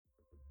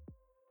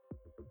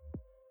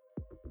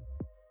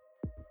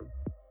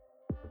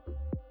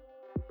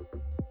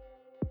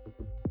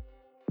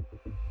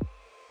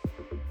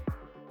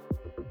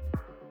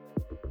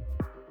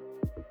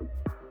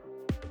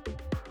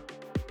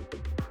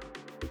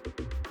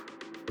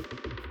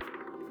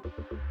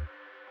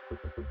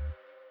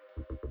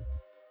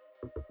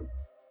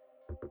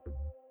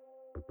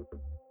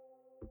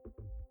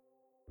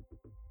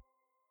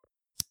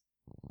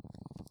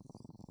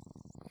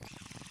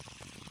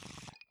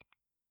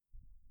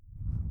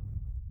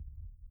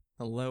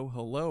Hello,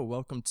 hello.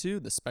 Welcome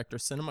to the Spectre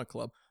Cinema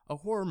Club, a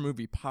horror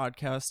movie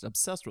podcast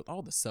obsessed with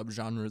all the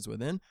subgenres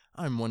within.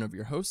 I'm one of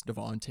your hosts,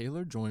 Devon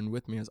Taylor. Joined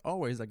with me as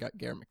always, I got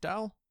Garrett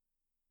McDowell.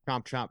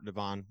 Chomp chomp,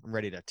 Devon. I'm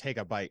ready to take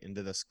a bite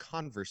into this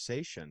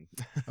conversation.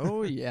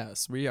 Oh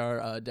yes, we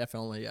are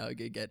definitely gonna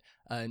get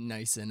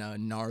nice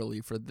and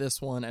gnarly for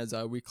this one as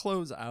we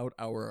close out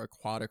our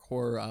aquatic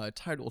horror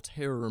Tidal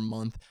Terror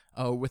Month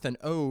with an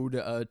ode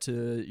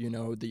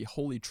to the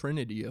holy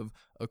trinity of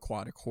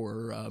aquatic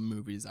horror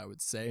movies. I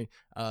would say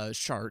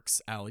sharks,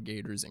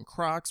 alligators, and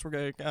crocs. We're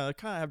gonna kind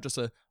of have just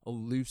a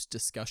loose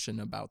discussion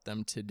about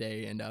them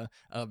today, and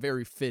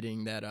very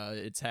fitting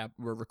that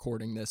we're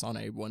recording this on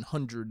a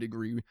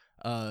 100-degree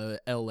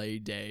LA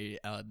day.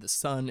 The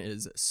sun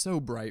is so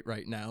bright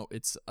right now,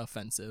 it's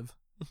offensive.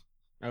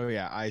 Oh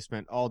yeah, I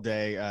spent all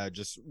day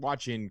just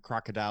watching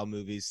crocodile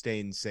movies,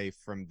 staying safe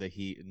from the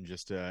heat, and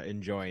just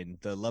enjoying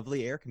the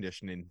lovely air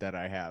conditioning that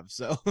I have.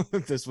 So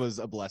this was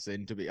a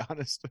blessing, to be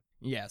honest.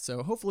 Yeah,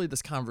 so hopefully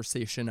this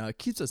conversation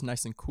keeps us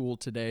nice and cool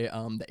today.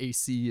 The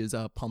AC is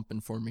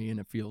pumping for me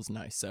and it feels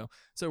nice.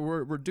 So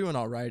we're doing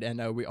all right,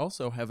 and we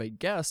also have a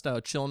guest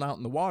chilling out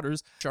in the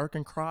waters, shark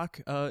and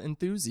croc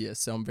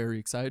enthusiast. So I'm very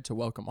excited to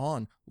welcome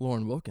on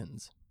Lauren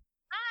Wilkins.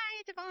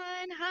 Hi,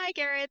 Devon. Hi,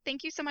 Garrett.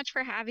 Thank you so much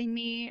for having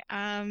me.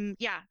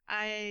 Yeah,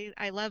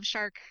 I love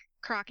shark,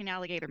 croc, and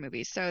alligator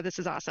movies, so this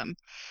is awesome.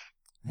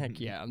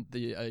 Heck yeah,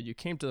 the you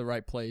came to the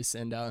right place,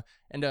 and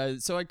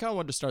so I kind of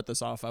wanted to start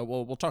this off.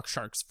 We'll talk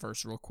sharks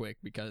first, real quick,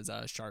 because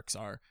sharks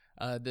are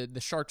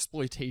the shark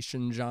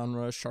exploitation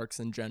genre. Sharks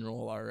in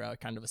general are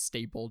kind of a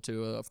staple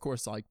to, of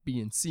course, like B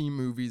and C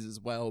movies as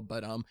well.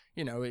 But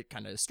it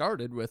kind of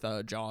started with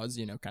Jaws.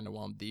 Kind of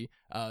one of the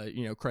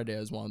credit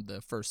as one of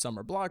the first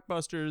summer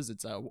blockbusters.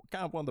 It's kind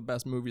of one of the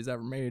best movies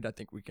ever made. I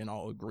think we can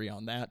all agree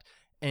on that.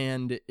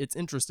 And it's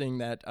interesting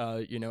that,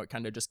 it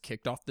kind of just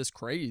kicked off this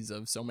craze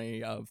of so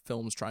many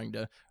films trying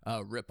to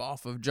rip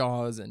off of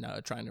Jaws and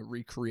trying to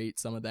recreate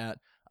some of that.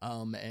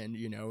 And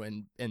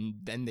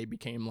then they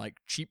became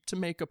like cheap to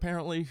make,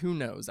 apparently. Who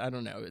knows? I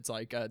don't know. It's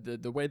like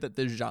the way that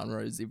this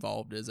genre has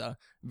evolved is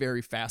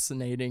very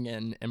fascinating.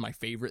 And my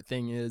favorite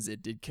thing is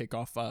it did kick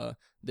off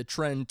the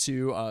trend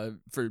to,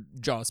 for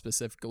Jaws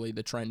specifically,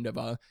 the trend of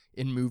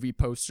in movie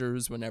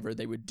posters, whenever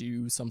they would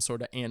do some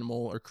sort of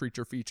animal or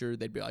creature feature,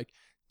 they'd be like,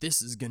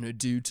 this is gonna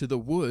do to the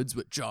woods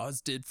what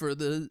Jaws did for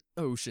the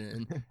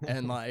ocean.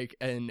 And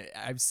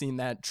I've seen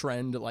that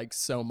trend like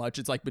so much.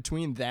 It's like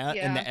between that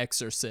and Yeah. The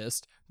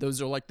Exorcist,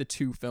 those are like the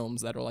two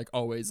films that are like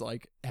always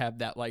like have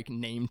that like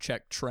name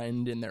check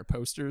trend in their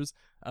posters.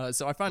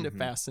 So I find it hmm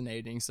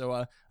fascinating.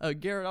 So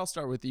Garrett, I'll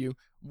start with you.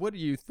 What do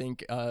you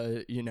think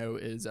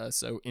is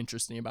so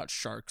interesting about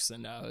sharks,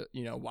 and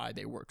why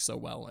they work so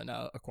well in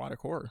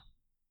aquatic horror?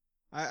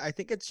 I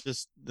think it's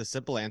just the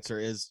simple answer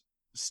is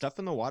stuff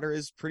in the water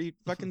is pretty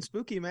fucking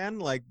spooky, man.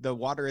 Like the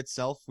water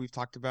itself, we've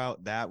talked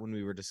about that when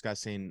we were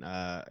discussing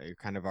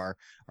kind of our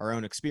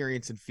own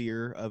experience and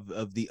fear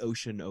of the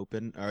ocean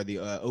open, or the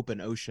open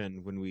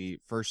ocean, when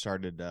we first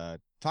started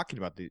talking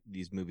about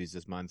these movies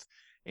this month.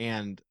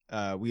 And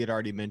we had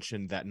already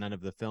mentioned that none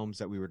of the films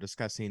that we were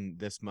discussing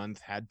this month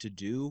had to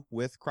do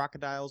with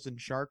crocodiles and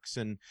sharks,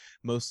 and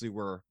mostly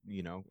were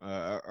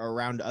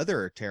around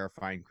other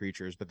terrifying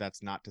creatures. But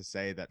that's not to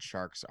say that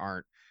sharks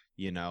aren't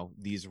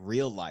these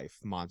real life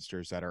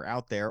monsters that are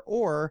out there,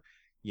 or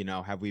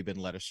have we been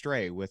led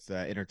astray with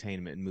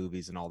entertainment and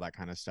movies and all that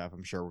kind of stuff.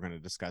 I'm sure we're going to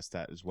discuss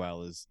that, as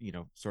well as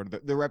sort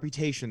of the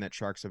reputation that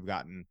sharks have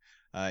gotten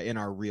in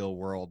our real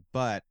world.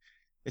 But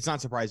it's not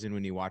surprising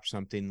when you watch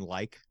something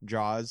like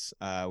Jaws,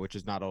 which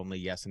is not only,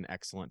 yes, an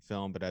excellent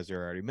film, but as you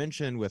already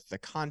mentioned, with the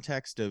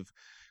context of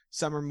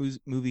summer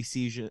movie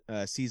season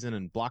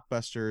and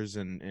blockbusters,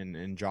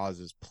 and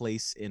Jaws'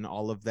 place in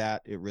all of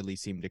that, it really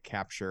seemed to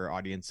capture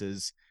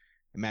audiences'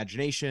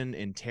 imagination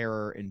and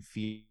terror and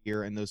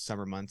fear in those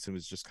summer months. It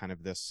was just kind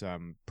of this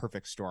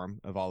perfect storm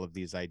of all of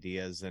these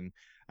ideas. And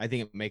I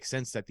think it makes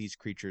sense that these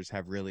creatures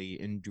have really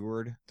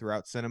endured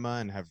throughout cinema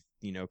and have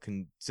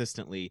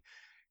consistently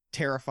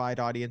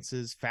terrified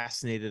audiences,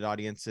 fascinated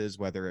audiences,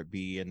 whether it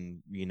be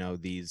in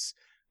these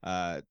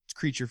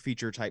creature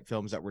feature type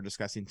films that we're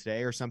discussing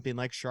today, or something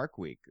like Shark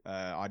Week.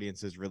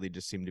 Audiences really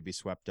just seem to be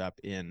swept up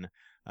in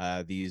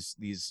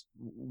these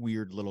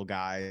weird little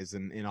guys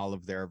and in all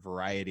of their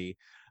variety.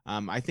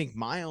 I think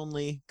my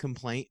only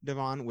complaint,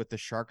 Devon, with the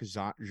shark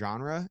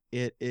genre,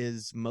 it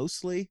is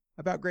mostly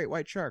about great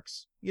white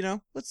sharks.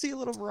 Let's see a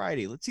little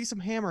variety. Let's see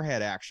some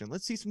hammerhead action.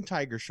 Let's see some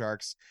tiger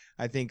sharks.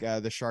 I think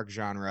the shark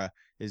genre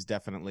is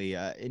definitely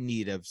in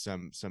need of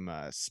some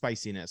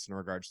spiciness in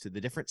regards to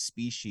the different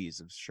species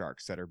of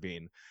sharks that are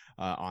being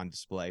on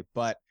display.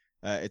 But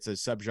it's a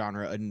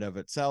subgenre in and of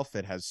itself.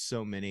 It has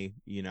so many,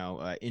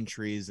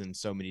 entries and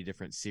so many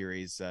different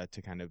series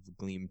to kind of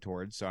gleam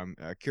towards. So I'm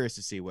curious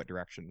to see what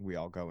direction we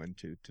all go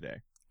into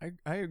today.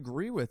 I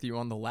agree with you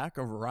on the lack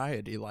of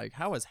variety. Like,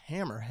 how has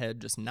Hammerhead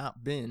just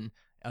not been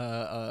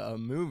a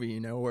movie, you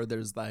know, where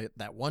there's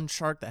that one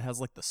shark that has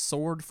like the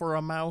sword for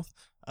a mouth.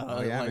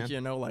 Oh yeah, Like, man.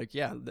 you know, like,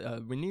 yeah,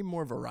 we need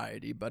more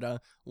variety.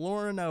 But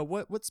Lauren,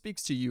 what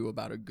speaks to you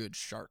about a good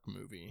shark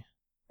movie?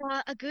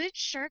 A good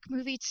shark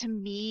movie to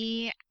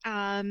me,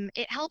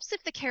 it helps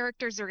if the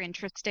characters are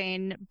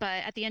interesting,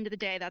 but at the end of the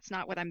day, that's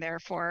not what I'm there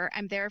for.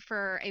 I'm there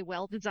for a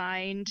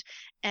well-designed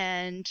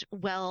and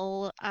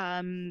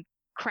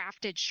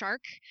crafted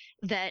shark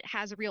that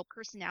has a real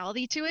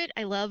personality to it.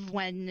 I love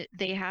when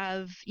they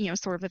have,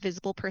 sort of a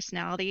visible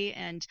personality.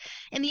 And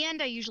in the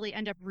end, I usually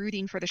end up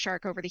rooting for the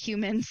shark over the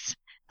humans,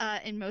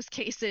 in most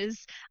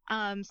cases.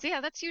 So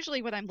yeah, that's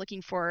usually what I'm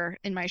looking for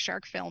in my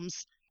shark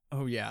films.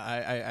 Oh yeah,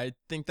 I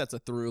think that's a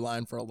through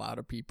line for a lot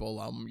of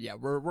people. Yeah,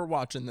 we're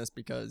watching this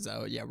because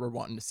yeah, we're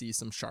wanting to see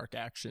some shark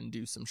action,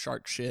 do some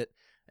shark shit,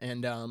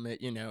 and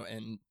you know,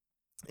 and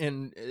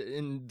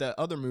in the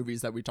other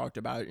movies that we talked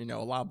about, you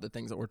know, a lot of the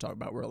things that we're talking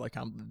about were like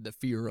the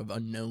fear of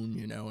unknown,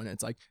 you know, and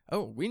it's like,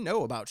 oh, we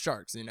know about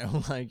sharks, you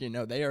know, like, you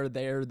know, they are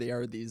there, they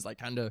are these like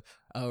kind of,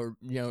 you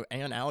know,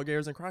 and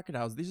alligators and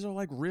crocodiles. These are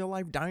like real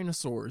life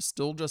dinosaurs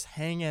still just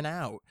hanging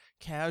out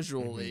Hmm.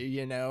 casually,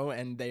 you know,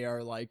 and they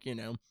are like, you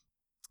know,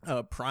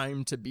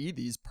 primed to be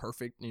these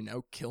perfect, you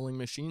know, killing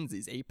machines,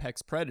 these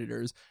apex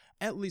predators.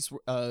 At least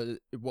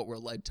what we're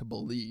led to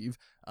believe.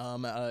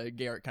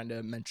 Garrett kind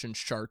of mentioned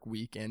Shark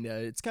Week, and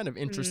it's kind of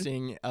Mm,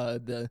 interesting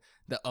the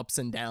ups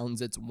and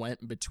downs it's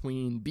went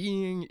between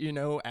being, you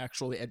know,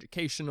 actually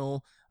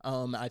educational.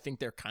 I think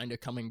they're kind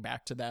of coming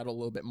back to that a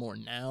little bit more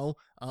now.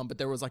 But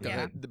there was like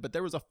yeah.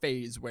 there was a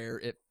phase where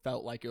it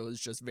felt like it was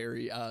just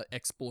very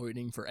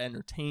exploiting for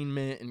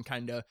entertainment and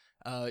kind of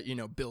you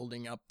know,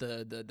 building up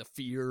the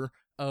fear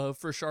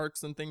for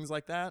sharks and things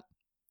like that.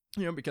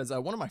 You know, because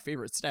one of my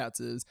favorite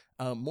stats is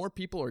more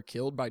people are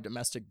killed by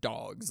domestic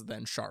dogs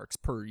than sharks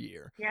per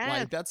year. Yes.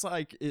 Like that's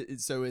like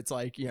so it's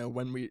like, you know,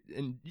 when we,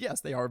 and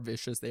yes, they are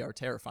vicious, they are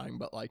terrifying,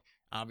 but like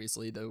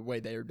obviously the way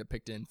they are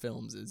depicted in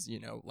films is, you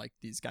know, like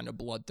these kind of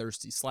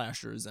bloodthirsty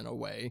slashers in a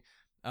way.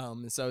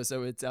 So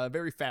it's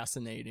very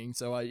fascinating.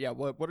 So yeah,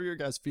 what are your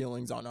guys'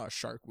 feelings on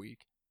Shark Week?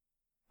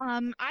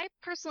 I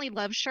personally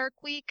love Shark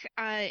Week.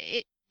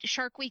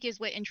 Shark Week is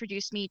what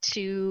introduced me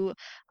to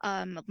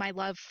my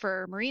love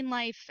for marine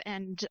life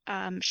and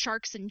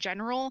sharks in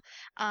general,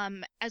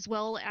 as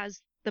well as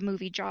the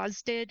movie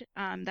Jaws did.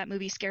 That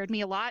movie scared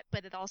me a lot,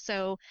 but it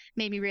also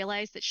made me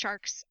realize that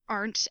sharks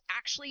aren't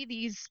actually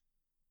these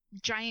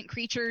giant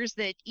creatures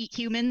that eat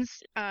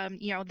humans.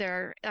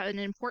 They're an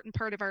important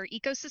part of our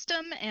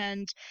ecosystem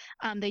and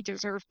they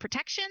deserve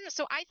protection.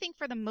 So I think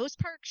for the most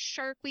part,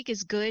 Shark Week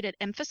is good at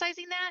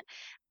emphasizing that.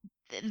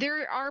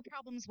 There are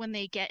problems when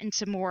they get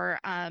into more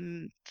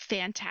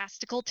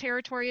fantastical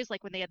territories,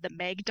 like when they had the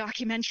Meg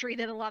documentary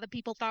that a lot of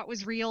people thought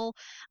was real.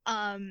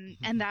 And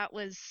that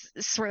was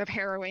sort of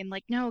harrowing.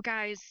 Like, no,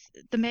 guys,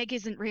 the Meg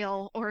isn't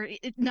real, or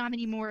not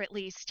anymore, at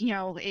least.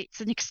 It's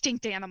an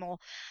extinct animal.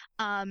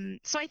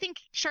 So I think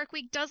Shark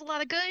Week does a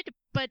lot of good,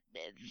 but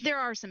there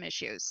are some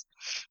issues.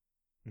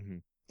 Hmm.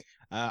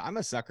 I'm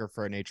a sucker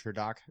for a nature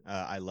doc.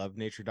 I love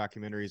nature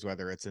documentaries,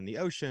 whether it's in the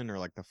ocean or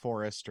like the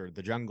forest or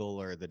the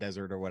jungle or the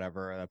desert or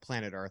whatever.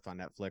 Planet Earth on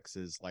Netflix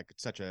is like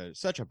such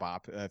a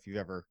bop if you've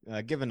ever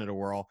given it a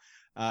whirl.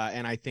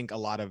 And I think a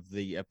lot of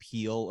the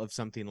appeal of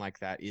something like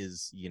that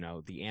is, you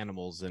know, the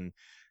animals and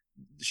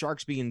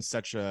sharks being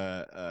such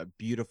a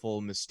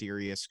beautiful,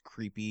 mysterious,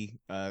 creepy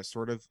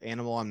sort of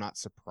animal. I'm not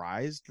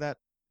surprised that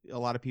a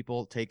lot of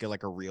people take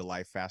like a real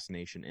life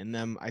fascination in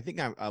them. I think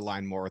I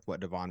align more with what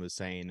Devon was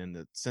saying in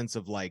the sense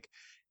of like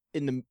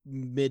in the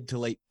mid to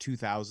late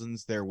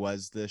 2000s there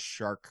was this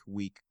Shark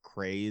Week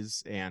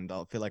craze, and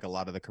I feel like a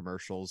lot of the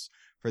commercials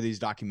for these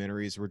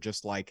documentaries were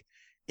just like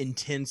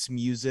intense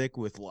music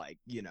with like,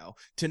 you know,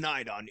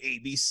 tonight on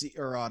ABC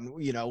or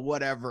on, you know,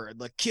 whatever,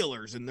 like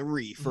Killers in the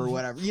Reef or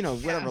whatever, you know,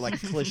 Yeah. whatever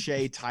like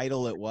cliche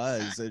title it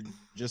was,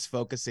 just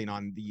focusing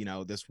on, you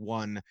know, this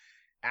one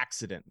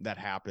accident that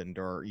happened,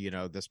 or, you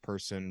know, this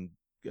person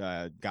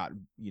got,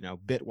 you know,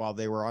 bit while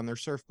they were on their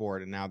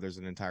surfboard, and now there's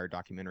an entire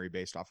documentary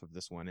based off of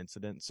this one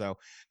incident. So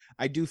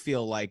I do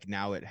feel like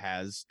now it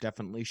has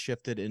definitely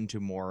shifted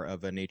into more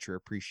of a nature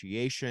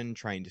appreciation,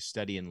 trying to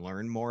study and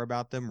learn more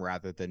about them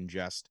rather than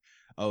just,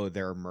 oh,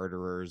 they're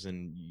murderers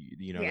and,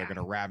 you know, they're Yeah. going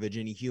to ravage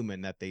any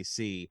human that they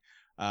see.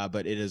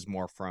 But it is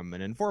more from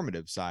an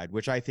informative side,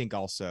 which I think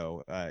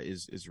also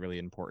is really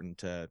important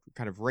to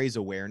kind of raise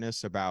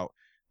awareness about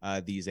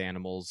these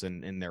animals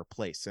and their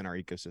place in our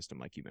ecosystem,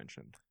 like you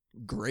mentioned.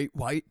 Great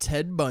White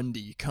Ted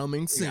Bundy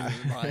coming soon.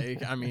 Yeah.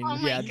 Like, I mean, Oh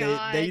my yeah,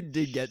 they God.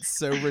 did get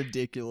so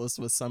ridiculous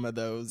with some of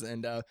those,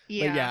 and but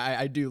Yeah. yeah,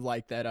 I do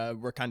like that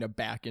we're kind of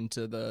back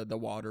into the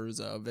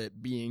waters of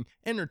it being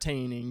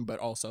entertaining, but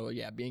also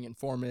yeah, being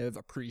informative,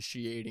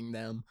 appreciating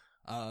them.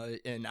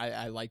 And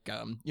I like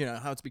you know,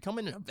 how it's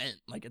becoming an event.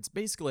 Like it's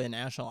basically a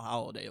national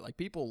holiday. Like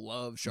people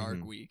love Shark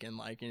Hmm. Week, and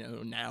like, you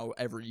know, now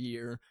every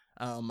year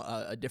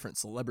a different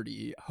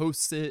celebrity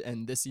hosts it,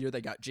 and this year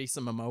they got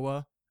Jason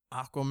Momoa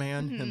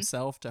Aquaman Mhm.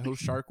 himself to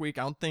host Shark Week.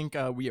 I don't think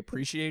we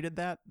appreciated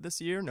that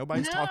this year.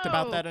 Nobody's talked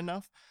about No. that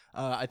enough.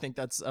 I think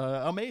that's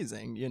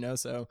amazing,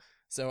 So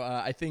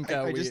I think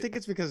I just we think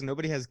it's because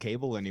nobody has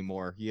cable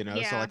anymore, So Yeah.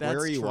 like, where are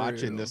that's you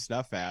watching true. this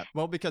stuff at?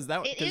 Well, because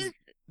It is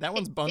that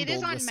one's it is bundled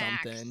with on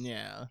Max. something.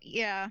 Yeah.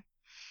 Yeah.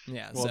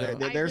 Yeah. Well, So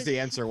I there's was the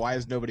answer. Why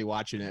is nobody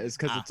watching it? It's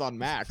because ah. it's on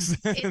Max.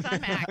 It's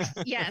on Max.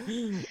 Yes.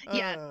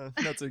 Yes.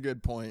 That's a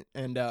good point.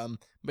 And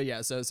but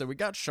yeah, so we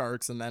got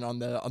sharks, and then on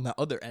the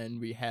other end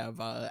we have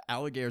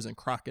alligators and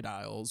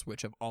crocodiles,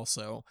 which have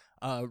also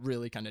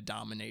really kind of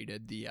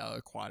dominated the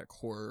aquatic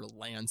horror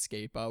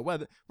landscape.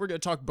 Whether we're gonna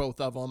talk both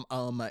of them.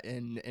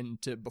 And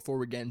before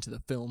we get into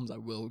the films, I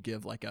will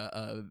give like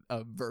a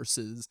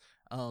versus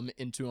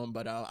into them,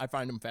 but I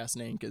find them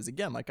fascinating because,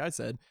 again, like I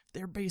said,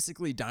 they're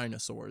basically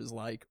dinosaurs.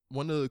 Like,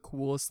 one of the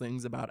coolest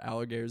things about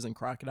alligators and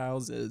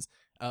crocodiles is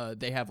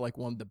they have like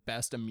one of the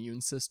best immune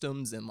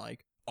systems in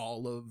like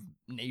all of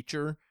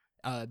nature.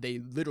 They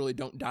literally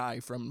don't die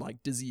from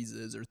like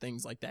diseases or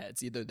things like that.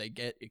 It's either they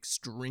get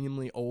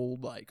extremely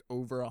old, like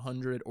over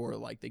 100, or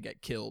like they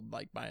get killed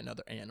like by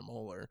another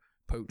animal or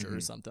poacher or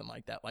something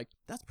like that. Like,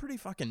 that's pretty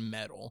fucking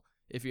metal,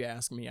 if you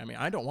ask me. I mean,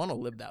 I don't want to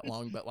live that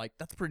long, but like,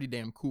 that's pretty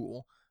damn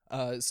cool.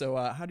 So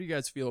how do you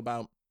guys feel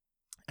about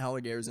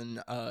alligators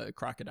and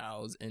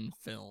crocodiles in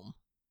film?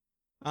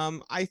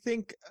 I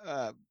think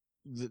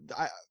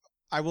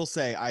I will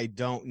say I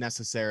don't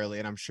necessarily,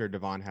 and I'm sure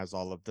Devon has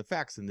all of the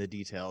facts and the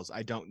details.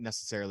 I don't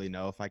necessarily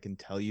know if I can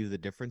tell you the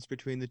difference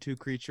between the two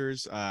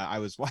creatures. I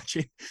was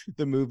watching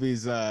the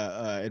movies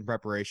in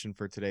preparation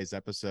for today's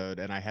episode,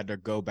 and I had to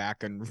go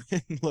back and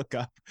look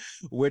up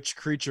which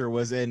creature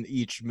was in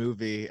each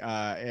movie.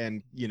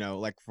 And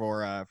like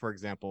for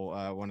example,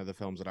 one of the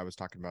films that I was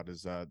talking about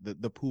is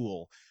the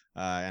Pool.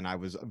 And I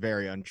was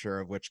very unsure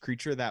of which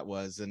creature that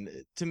was. And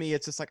to me,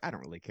 it's just like, I don't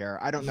really care.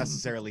 I don't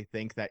necessarily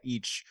think that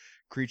each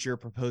creature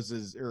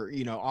proposes or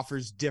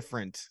offers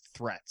different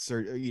threats,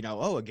 or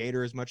oh, a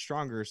gator is much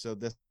stronger, so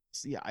this.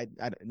 Yeah,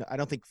 I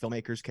don't think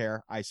filmmakers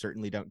care. I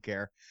certainly don't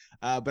care.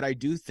 But I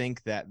do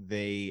think that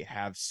they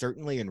have,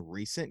 certainly in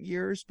recent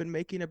years, been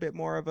making a bit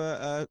more of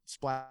a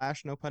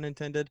splash, no pun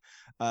intended.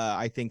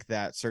 I think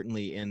that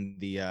certainly in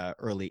the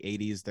early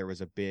 80s there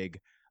was a big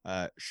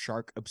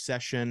shark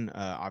obsession.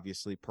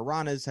 Obviously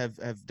piranhas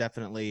have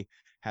definitely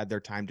had their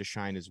time to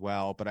shine as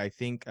well, but I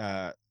think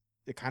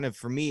it kind of,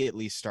 for me at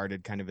least,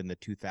 started kind of in the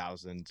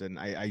 2000s, and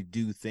I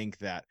do think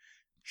that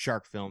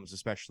shark films,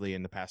 especially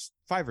in the past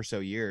 5 or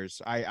so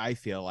years, I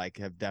feel like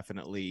have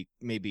definitely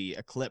maybe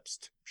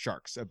eclipsed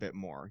sharks a bit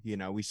more.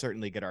 We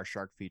certainly get our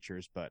shark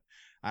features, but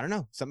I don't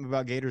know, something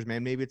about gators,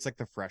 man. Maybe it's like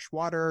the fresh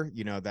water,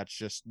 that's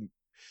just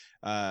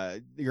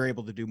you're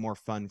able to do more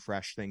fun,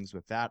 fresh things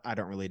with that. I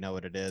don't really know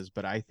what it is,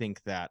 but I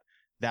think that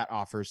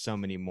offers so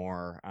many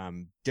more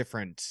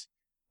different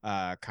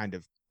kind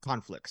of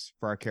conflicts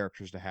for our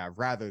characters to have,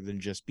 rather than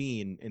just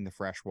being in the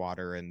fresh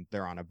water and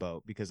they're on a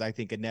boat. Because I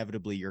think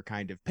inevitably you're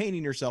kind of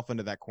painting yourself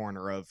into that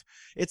corner of,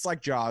 it's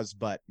like Jaws,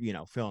 but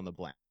fill in the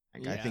blank. I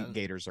Yeah, think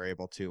gators are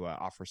able to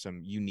offer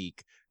some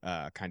unique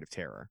kind of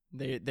terror.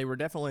 they were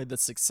definitely the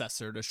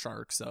successor to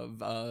sharks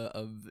of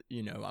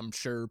I'm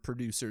sure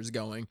producers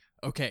going,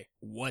 okay,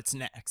 what's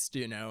next,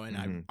 and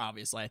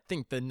I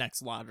think the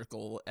next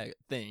logical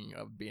thing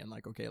of being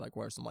like, okay, like,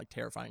 what are some like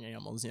terrifying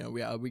animals?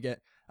 We get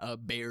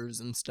bears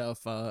and stuff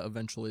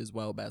eventually as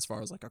well, but as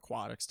far as like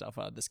aquatic stuff,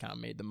 this kind of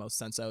made the most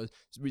sense.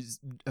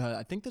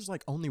 I think there's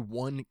like only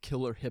one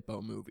killer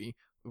hippo movie.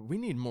 We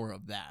need more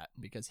of that,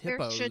 because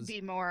There should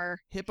be more.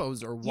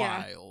 hippos are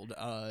Yeah.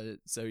 wild.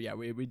 So yeah,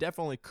 we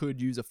definitely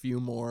could use a few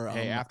more.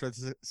 Hey, after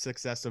the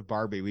success of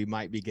Barbie, we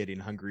might be getting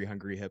Hungry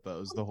Hungry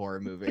Hippos, the horror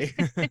movie.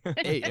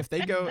 Hey, if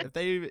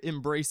they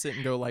embrace it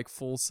and go like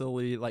full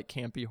silly, like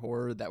campy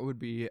horror, that would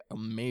be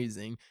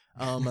amazing.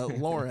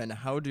 Lauren,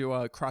 how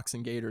do Crocs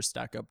and Gators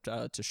stack up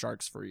to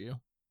sharks for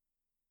you?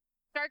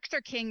 Sharks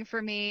are king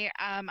for me.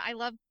 I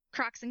love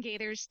Crocs and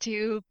Gators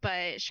too,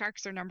 but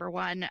sharks are number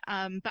one.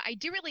 But I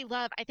do really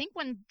love, I think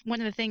one of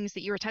the things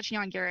that you were touching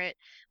on, Garrett,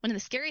 one of the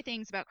scary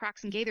things about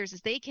Crocs and Gators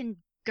is they can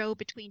go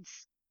between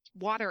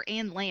water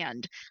and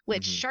land,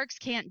 which sharks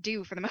can't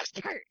do for the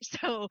most part.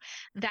 So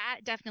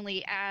that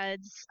definitely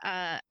adds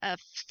a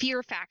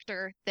fear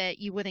factor that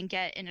you wouldn't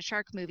get in a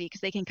shark movie,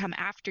 because they can come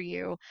after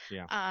you.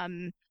 Yeah.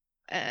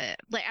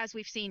 Like, as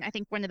we've seen, I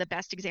think one of the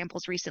best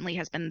examples recently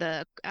has been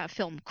the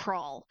film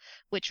Crawl,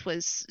 which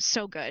was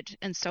so good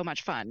and so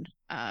much fun,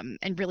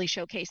 and really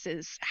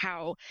showcases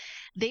how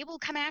they will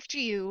come after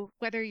you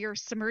whether you're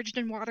submerged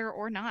in water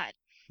or not.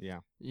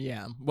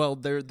 Yeah. Well,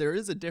 there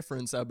is a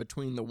difference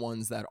between the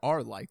ones that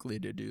are likely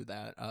to do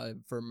that.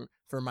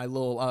 For my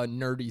little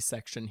nerdy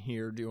section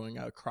here, doing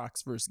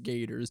Crocs versus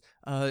Gators.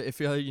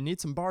 If you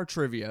need some bar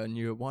trivia and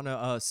you want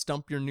to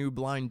stump your new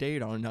blind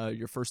date on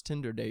your first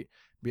Tinder date,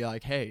 be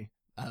like, hey,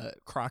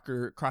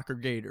 Crocker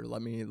Gator.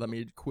 Let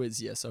me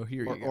quiz you. So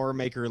here you go. Or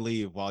make her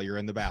leave while you're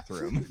in the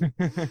bathroom.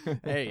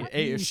 Hey,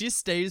 if she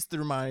stays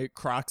through my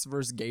Crocs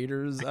versus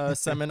Gators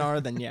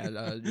seminar, then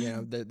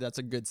yeah, that's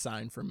a good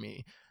sign for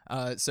me.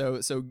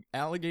 So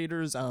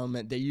alligators,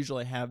 they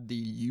usually have the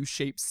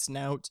U-shaped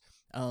snout.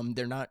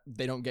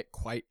 They don't get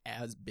quite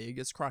as big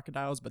as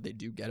crocodiles, but they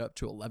do get up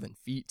to 11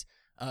 feet.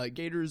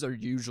 Gators are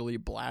usually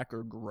black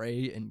or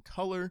gray in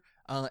color,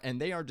 and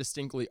they are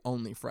distinctly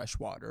only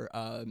freshwater,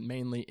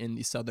 mainly in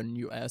the southern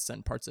U.S.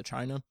 and parts of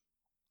China.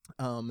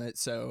 And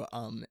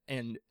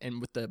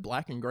with the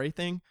black and gray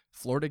thing,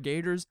 Florida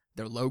Gators,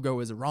 their logo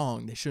is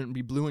wrong. They shouldn't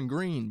be blue and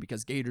green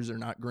because Gators are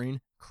not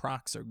green.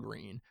 Crocs are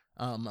green.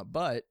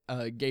 But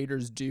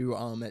Gators do,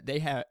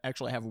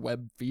 actually have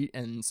webbed feet,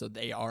 and so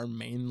they are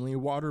mainly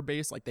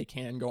water-based. Like, they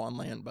can go on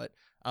land, but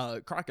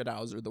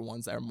crocodiles are the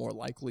ones that are more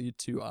likely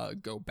to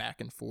go back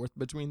and forth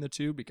between the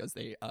two because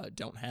they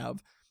don't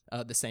have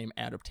the same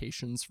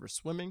adaptations for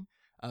swimming.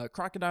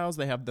 Crocodiles,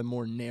 they have the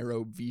more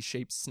narrow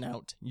V-shaped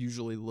snout,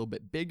 usually a little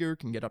bit bigger,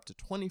 can get up to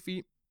 20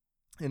 feet.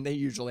 And they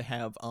usually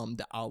have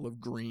the olive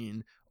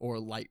green or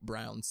light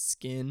brown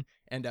skin.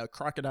 And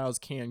crocodiles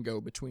can go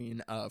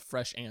between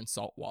fresh and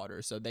salt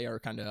water. So they are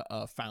kind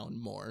of found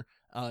more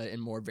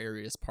in more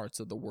various parts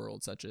of the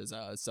world, such as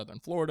southern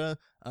Florida,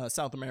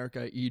 South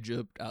America,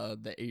 Egypt,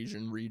 the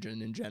Asian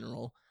region in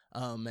general.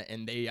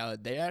 And they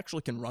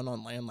actually can run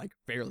on land like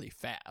fairly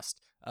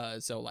fast.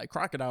 So like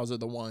crocodiles are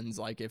the ones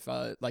like if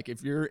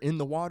you're in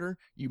the water,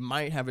 you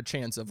might have a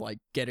chance of like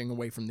getting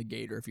away from the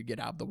gator if you get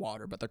out of the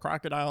water, but the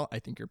crocodile, I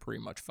think you're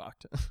pretty much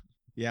fucked.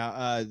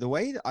 Yeah, the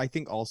way I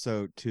think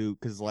also too,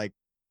 because like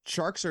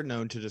sharks are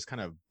known to just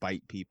kind of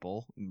bite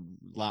people,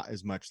 not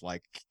as much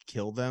like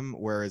kill them.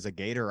 Whereas a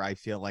gator, I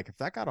feel like if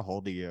that got a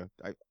hold of you,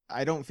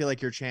 I don't feel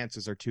like your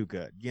chances are too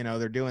good. You know,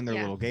 they're doing their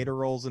little gator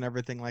rolls and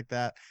everything like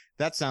that.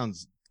 That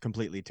sounds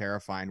completely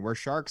terrifying. Where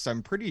sharks,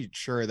 I'm pretty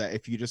sure that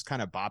if you just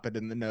kind of bop it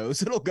in the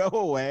nose, it'll go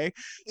away.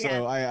 Yeah.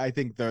 So I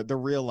think the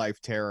real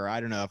life terror, I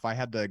don't know, if I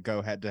had to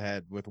go head to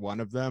head with one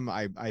of them,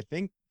 I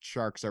think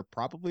sharks are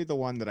probably the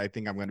one that I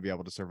think I'm going to be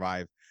able to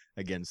survive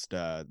against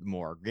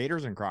more.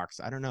 Gators and Crocs,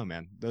 I don't know,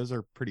 man. Those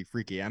are pretty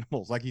freaky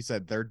animals. Like you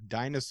said, they're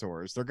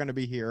dinosaurs. They're going to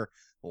be here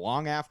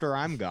long after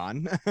I'm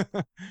gone.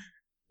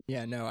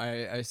 Yeah, no,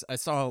 I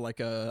saw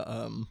like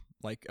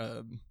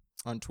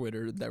on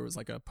Twitter, there was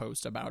like a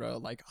post about a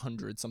like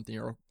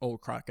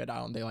 100-something-year-old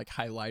crocodile, and they like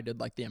highlighted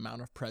like the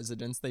amount of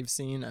presidents they've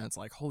seen, and it's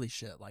like, holy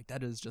shit, like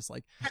that is just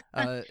like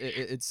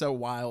it's so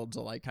wild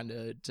to like kind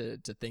of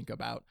to think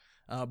about.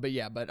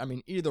 But I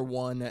mean, either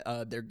one,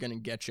 they're gonna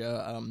get you.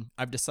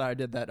 I've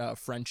decided that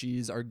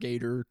Frenchies are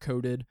gator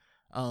coated.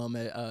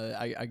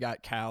 I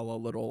got Cal a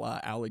little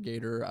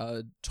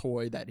alligator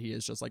toy that he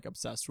is just like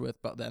obsessed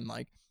with, but then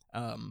like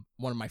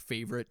one of my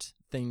favorite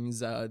things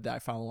that I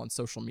follow on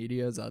social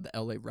media is the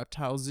LA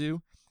Reptile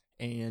Zoo,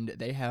 and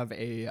they have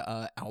a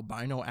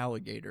albino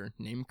alligator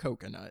named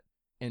Coconut,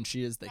 and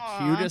she is the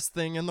cutest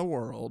thing in the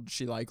world.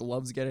 She like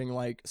loves getting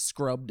like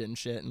scrubbed and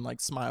shit and like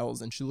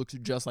smiles, and she looks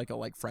just like a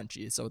like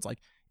Frenchie. So it's like,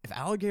 if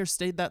alligators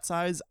stayed that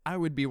size, I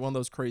would be one of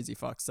those crazy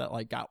fucks that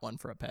like got one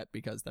for a pet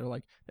because they're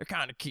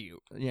kind of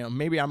cute. You know,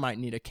 maybe I might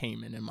need a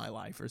caiman in my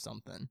life or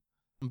something.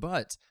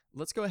 But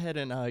let's go ahead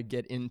and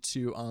get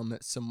into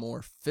some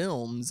more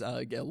films,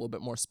 get a little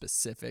bit more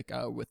specific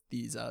with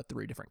these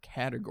 3 different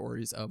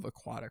categories of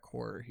aquatic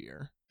horror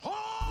here.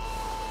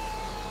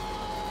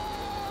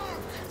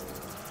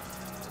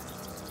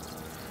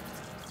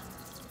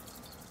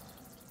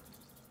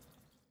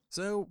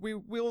 So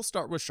we'll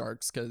start with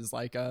sharks because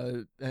like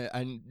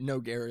I know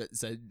Garrett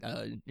said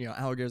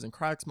alligators and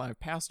Crocs might have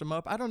passed them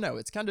up. I don't know.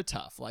 It's kind of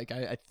tough. Like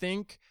I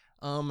think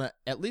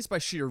at least by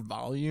sheer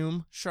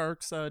volume,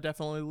 sharks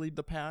definitely lead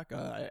the pack.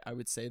 I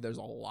would say there's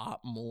a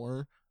lot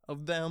more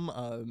of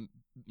them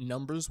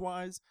numbers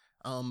wise.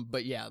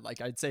 But yeah,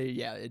 like I'd say,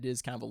 yeah, it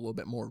is kind of a little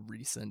bit more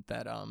recent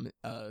that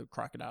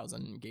crocodiles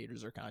and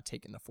gators are kind of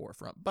taking the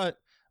forefront. But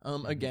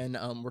again,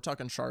 we're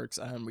talking sharks,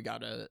 and we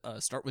gotta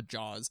start with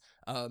Jaws.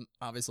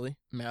 Obviously,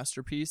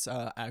 masterpiece.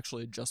 I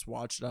actually just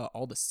watched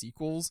all the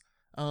sequels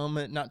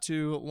not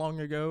too long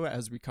ago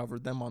as we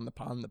covered them on the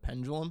Pond the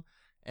Pendulum.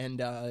 And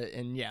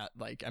yeah,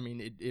 like, I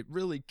mean, it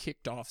really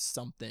kicked off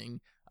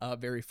something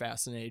very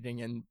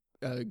fascinating.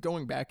 And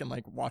going back and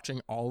like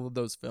watching all of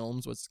those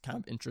films, what's kind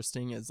of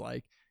interesting is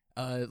like,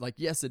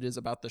 yes, it is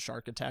about the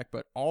shark attack,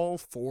 but all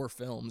 4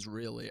 films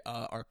really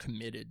are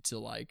committed to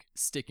like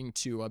sticking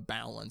to a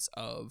balance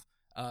of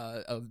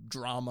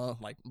drama,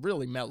 like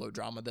really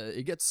melodrama.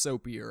 It gets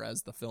soapier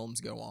as the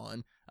films go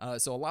on.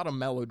 So a lot of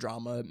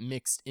melodrama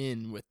mixed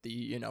in with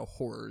the,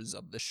 horrors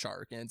of the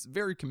shark, and it's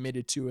very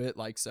committed to it.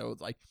 Like, so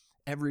like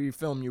every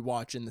film you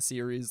watch in the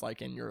series,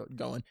 like, and you're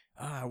going,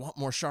 I want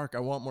more shark, I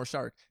want more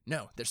shark.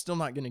 No, they're still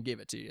not going to give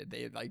it to you.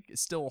 They like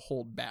still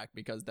hold back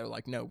because they're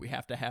like, no, we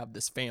have to have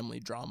this family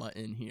drama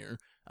in here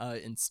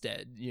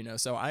instead,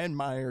 So I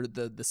admire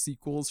the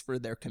sequels for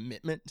their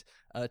commitment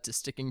to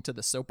sticking to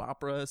the soap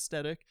opera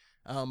aesthetic.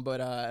 But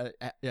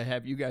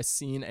have you guys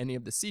seen any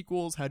of the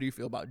sequels? How do you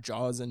feel about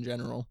Jaws in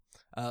general?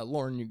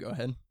 Lauren, you go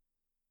ahead.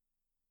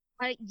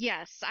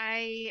 Yes,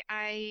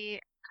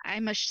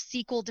 I'm a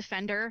sequel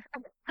defender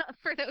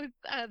for those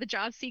the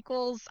Jaws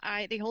sequels.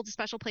 I They hold a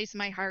special place in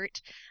my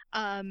heart,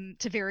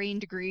 to varying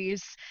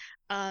degrees.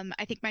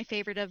 I think my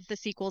favorite of the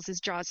sequels is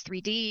Jaws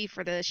 3D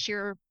for the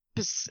sheer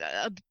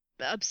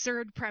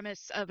absurd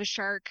premise of a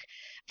shark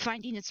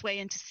finding its way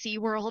into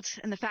SeaWorld,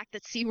 and the fact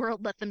that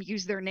SeaWorld let them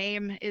use their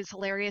name is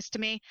hilarious to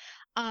me.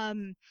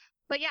 Um,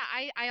 but yeah,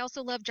 I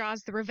also love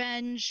Jaws: The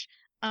Revenge.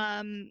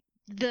 Um,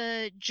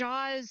 the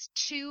Jaws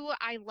 2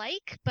 I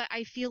like, but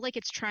I feel like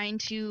it's trying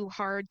too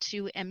hard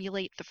to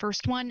emulate the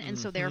first one, and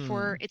so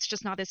therefore Hmm. it's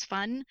just not as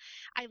fun.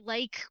 I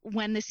like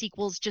when the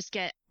sequels just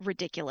get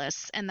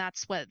ridiculous, and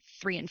that's what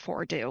 3 and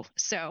 4 do.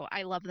 So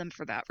I love them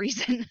for that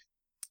reason.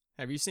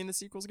 Have you seen the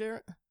sequels,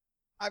 Garrett?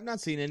 I've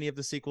not seen any of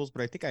the sequels,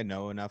 but I think I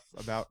know enough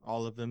about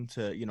all of them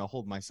to,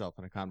 hold myself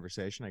in a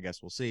conversation. I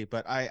guess we'll see.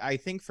 But I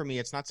think for me,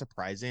 it's not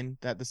surprising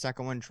that the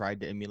second one tried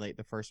to emulate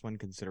the first one,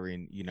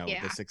 considering, the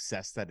Yeah.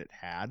 success that it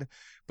had.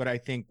 But I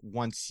think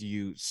once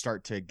you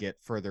start to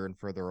get further and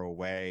further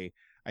away,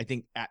 I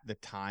think at the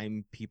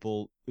time, it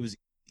was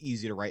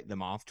easy to write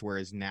them off.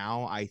 Whereas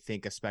now, I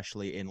think,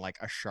 especially in like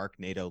a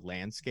Sharknado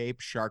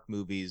landscape, shark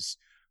movies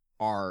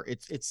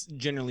it's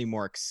generally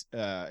more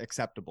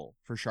acceptable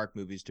for shark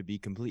movies to be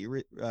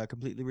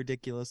completely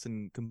ridiculous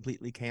and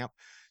completely camp.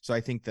 So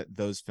I think that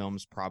those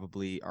films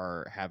probably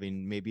are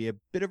having maybe a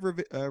bit of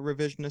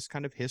revisionist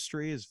kind of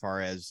history as far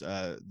as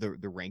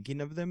the ranking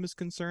of them is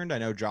concerned. I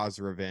know Jaws: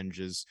 Revenge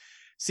is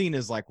seen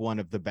as like one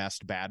of the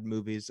best bad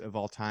movies of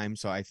all time,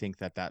 so I think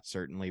that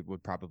certainly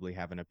would probably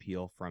have an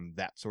appeal from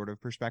that sort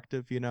of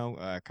perspective,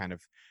 kind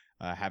of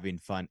having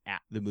fun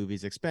at the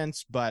movie's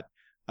expense. But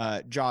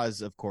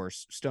Jaws, of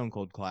course, stone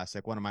cold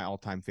classic, one of my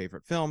all-time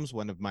favorite films,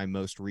 one of my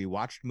most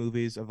rewatched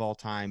movies of all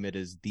time. It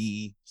is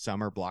the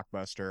summer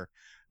blockbuster,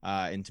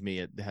 and to me,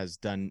 it has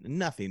done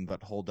nothing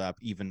but hold up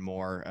even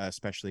more,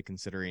 especially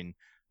considering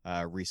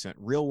recent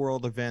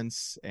real-world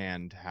events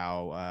and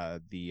how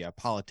the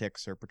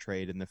politics are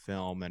portrayed in the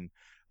film and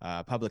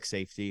public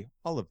safety,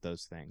 all of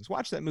those things.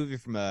 Watch that movie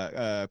from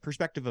a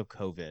perspective of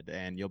COVID,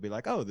 and you'll be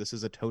like, "Oh, this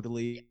is a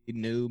totally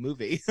new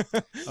movie."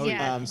 Oh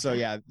Yeah. yeah. So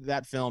yeah,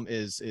 that film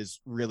is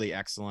really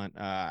excellent.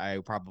 I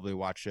probably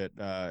watch it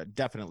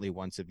definitely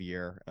once a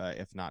year,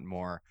 if not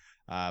more.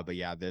 But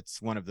yeah,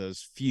 that's one of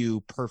those few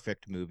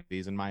perfect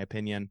movies, in my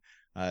opinion.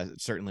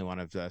 Certainly one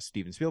of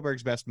Steven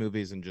Spielberg's best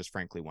movies, and just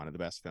frankly one of the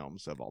best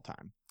films of all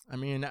time. I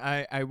mean,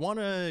 I want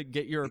to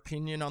get your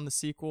opinion on the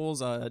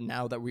sequels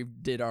now that we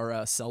did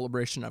our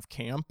celebration of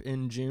camp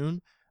in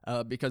June.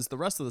 Because the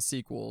rest of the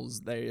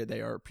sequels,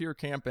 they are pure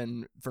camp,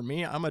 and for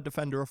me, I'm a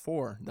defender of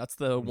 4. That's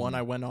the one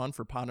I Mhm. went on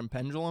for Pod and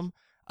Pendulum,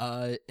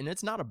 and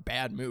it's not a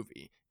bad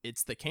movie.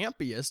 It's the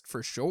campiest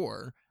for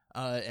sure,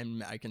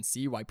 and I can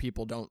see why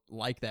people don't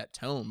like that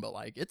tone, but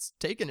like it's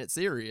taking it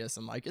serious,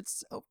 and like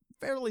it's a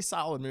fairly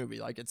solid movie.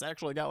 Like it's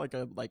actually got like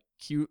a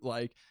cute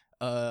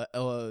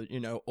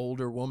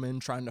older woman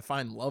trying to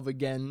find love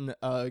again,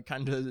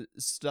 kind of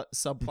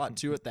subplot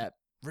to it that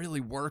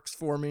really works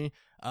for me.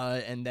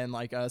 And then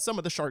some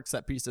of the shark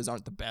set pieces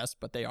aren't the best,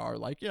 but they are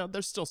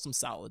there's still some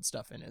solid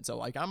stuff in it. So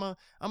like I'm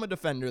a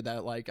defender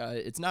that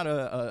it's not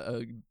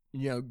a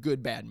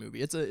good bad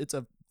movie. It's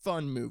a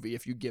fun movie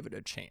if you give it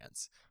a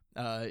chance.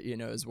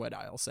 Is what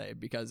I'll say,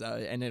 because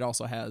and it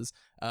also has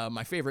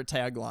my favorite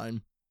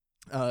tagline,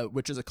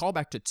 which is a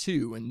callback to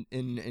 2. And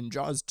in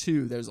Jaws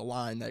 2, there's a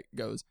line that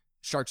goes,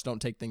 "Sharks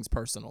don't take things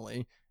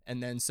personally."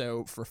 And then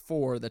so for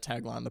 4, the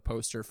tagline on the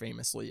poster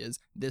famously is,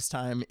 "This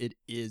time it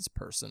is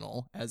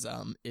personal," as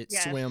it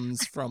Yes.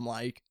 swims from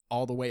like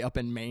all the way up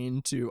in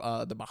Maine to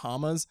the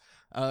Bahamas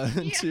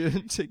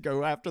Yeah. to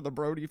go after the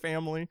Brody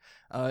family.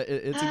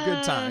 It's a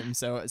good time.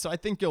 So I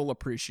think you'll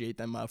appreciate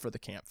them for the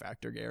camp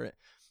factor, Garrett.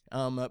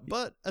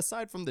 But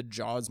aside from the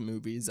Jaws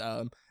movies,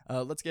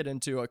 let's get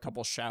into a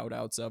couple shout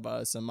outs of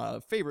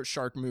some favorite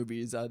shark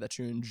movies that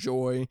you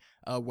enjoy,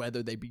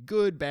 whether they be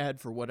good, bad,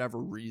 for whatever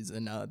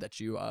reason that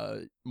you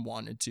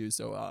wanted to.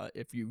 So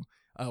if you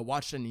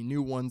watched any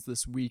new ones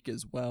this week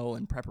as well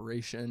in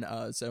preparation.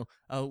 So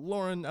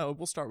Lauren,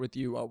 we'll start with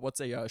you. What's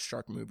a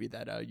shark movie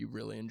that you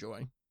really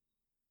enjoy?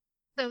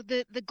 So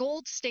the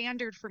gold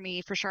standard for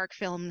me for shark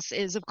films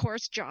is of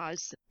course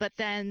Jaws, but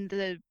then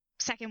the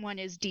second one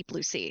is Deep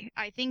Blue Sea.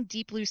 I think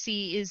Deep Blue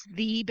Sea is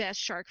the best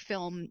shark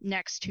film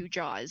next to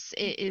Jaws.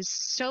 It is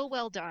so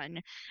well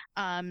done.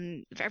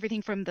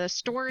 Everything from the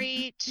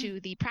story to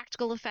the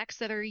practical effects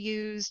that are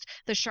used,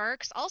 the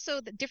sharks, also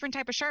the different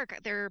type of shark.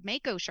 They're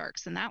mako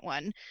sharks in that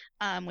one,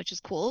 which is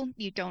cool.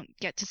 You don't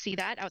get to see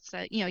that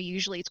outside.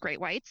 Usually it's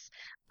great whites.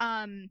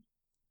 Um,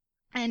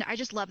 and I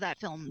just love that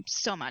film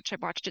so much.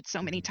 I've watched it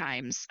so many Mhm.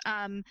 times.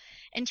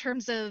 In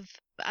terms of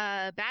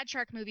bad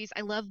shark movies,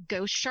 I love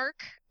Ghost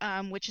Shark,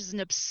 which is an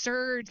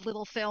absurd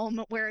little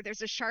film where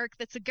there's a shark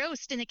that's a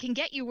ghost and it can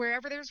get you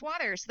wherever there's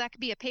water. So that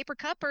could be a paper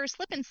cup or a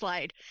slip and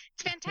slide.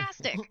 It's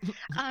fantastic.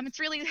 It's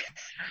really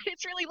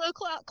it's really low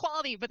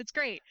quality, but it's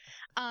great.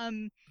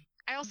 Um,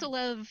 I also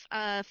love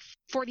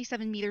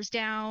 47 Meters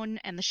Down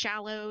and The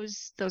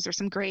Shallows. Those are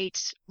some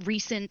great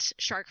recent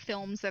shark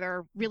films that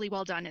are really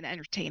well done and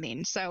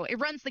entertaining. So it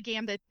runs the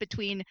gambit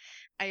between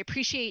I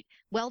appreciate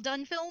well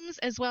done films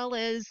as well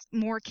as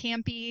more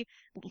campy,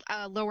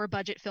 lower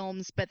budget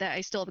films, but that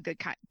I still have a good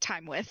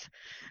time with.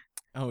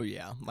 Oh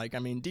yeah, like I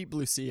mean, Deep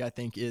Blue Sea I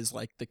think is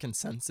like the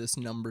consensus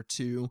number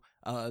two.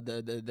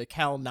 The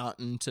Cal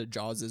Naughton to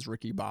Jaws's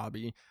Ricky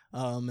Bobby.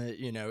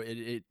 You know,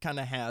 it kind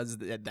of has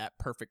that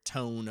perfect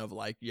tone of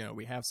like, you know,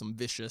 we have some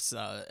vicious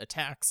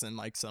attacks and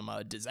like some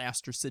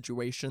disaster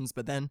situations,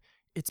 but then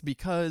it's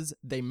because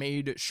they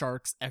made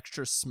sharks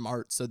extra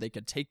smart so they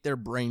could take their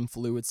brain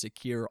fluids to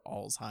cure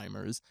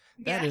Alzheimer's.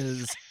 That Yes.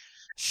 is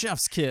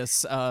chef's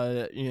kiss,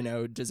 you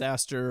know,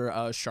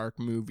 disaster shark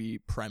movie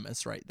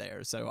premise right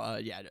there. So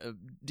yeah,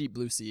 Deep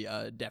Blue Sea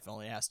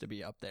definitely has to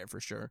be up there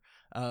for sure.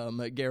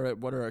 Garrett,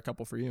 what are a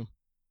couple for you?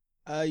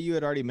 You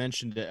had already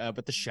mentioned it,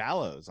 but The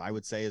Shallows, I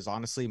would say, is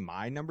honestly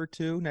my number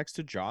two next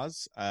to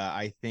Jaws.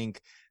 I think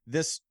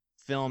this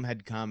film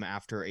had come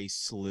after a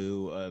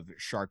slew of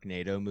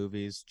Sharknado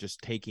movies,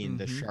 just taking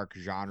the Mm-hmm. shark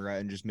genre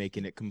and just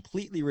making it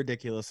completely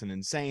ridiculous and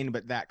insane,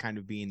 but that kind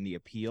of being the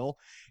appeal.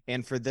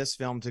 And for this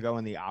film to go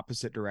in the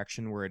opposite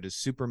direction, where it is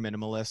super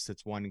minimalist,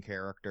 it's one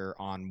character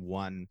on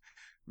one,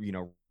 you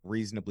know,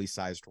 reasonably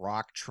sized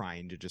rock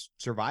trying to just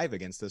survive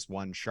against this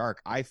one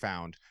shark, I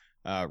found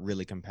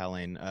really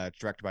compelling.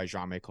 Directed by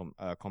Jean-Michel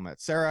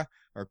Collet-Serra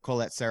or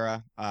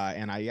Colette-Serra,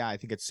 and I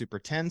think it's super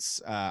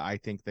tense. I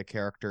think the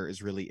character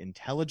is really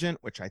intelligent,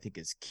 which I think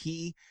is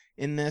key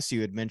in this.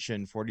 You had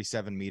mentioned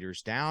 47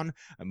 Meters Down,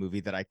 a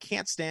movie that I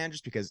can't stand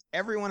just because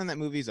everyone in that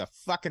movie is a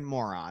fucking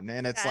moron,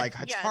 and it's like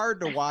it's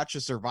hard to watch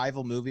a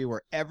survival movie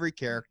where every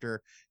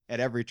character at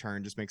every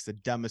turn just makes the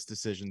dumbest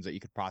decisions that you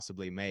could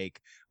possibly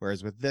make.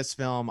 Whereas with this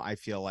film, I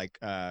feel like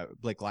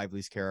Blake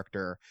Lively's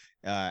character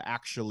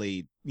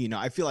actually, you know,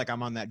 I feel like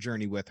I'm on that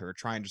journey with her,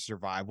 trying to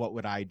survive. What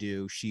would I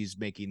do? She's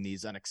making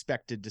these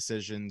unexpected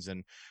decisions,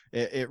 and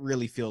it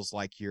really feels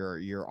like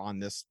you're on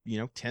this, you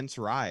know, tense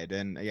ride.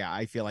 And yeah,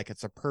 I feel like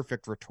it's a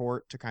perfect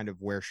retort to kind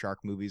of where shark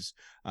movies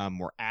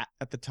were at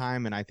the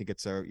time, and I think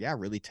it's a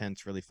really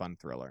tense, really fun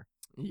thriller.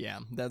 Yeah,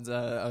 that's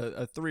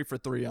a 3 for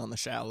 3 on The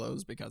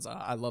Shallows because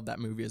I love that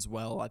movie as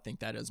well. I think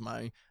that is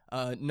my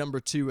number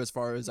two as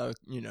far as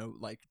you know,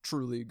 like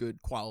truly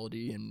good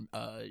quality and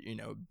you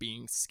know,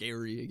 being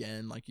scary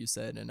again, like you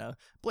said. And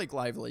Blake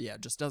Lively, yeah,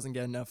 just doesn't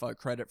get enough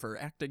credit for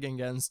acting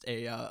against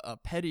a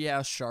petty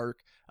ass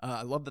shark.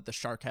 I love that the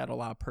shark had a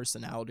lot of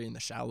personality in The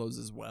Shallows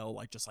as well,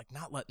 like just like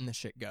not letting the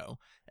shit go.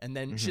 And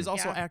then she's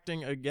also Yeah.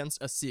 acting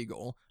against a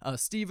seagull,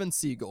 Steven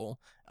Seagal,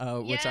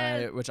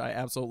 Yes. which I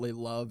absolutely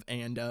love,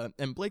 and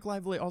Blake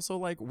Lively also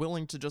like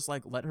willing to just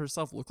like let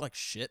herself look like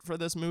shit for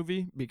this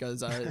movie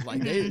because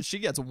like she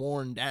gets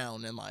worn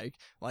down and I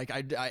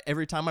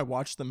every time I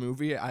watch the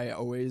movie I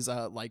always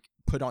like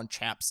put on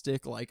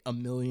chapstick like a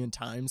million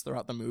times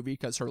throughout the movie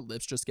because her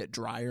lips just get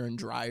drier and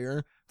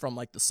drier from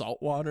like the salt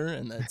water,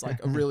 and it's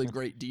like a really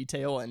great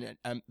detail, and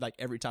I'm like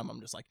every time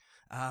I'm just like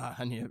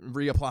I need to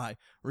reapply.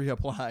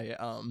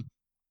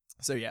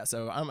 So yeah,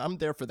 so I'm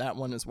there for that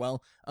one as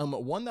well.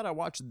 One that I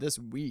watched this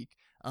week,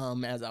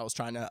 as I was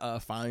trying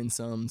to find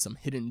some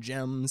hidden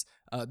gems.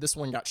 This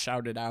one got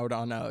shouted out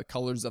on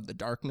Colors of the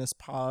Darkness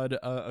pod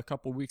a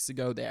couple weeks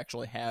ago. They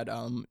actually had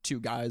two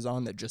guys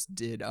on that just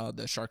did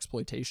the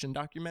Sharksploitation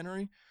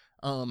documentary.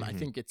 I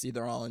think it's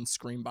either on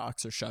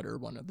Screambox or Shudder,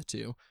 one of the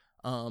two.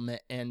 And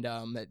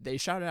they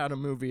shouted out a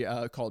movie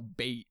called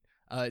Bait.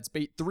 It's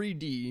Bait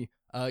 3D.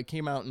 It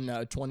came out in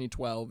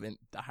 2012 in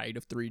the height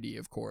of 3D,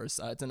 of course.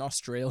 It's an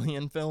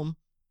Australian film,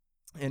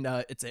 and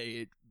it's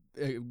a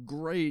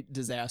great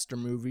disaster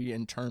movie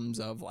in terms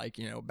of like,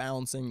 you know,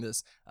 balancing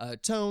this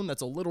tone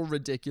that's a little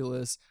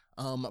ridiculous,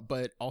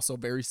 but also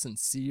very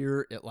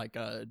sincere. It like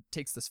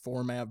takes this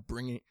format of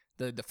bringing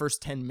the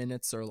first 10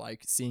 minutes are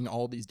like seeing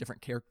all these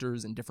different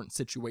characters in different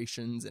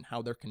situations and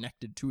how they're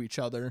connected to each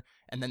other,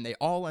 and then they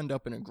all end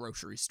up in a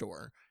grocery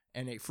store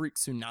and a freak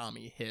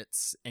tsunami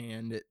hits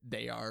and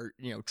they are,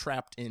 you know,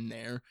 trapped in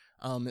there.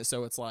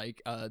 So it's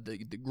like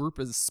the group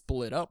is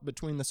split up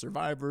between the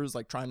survivors,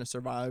 like trying to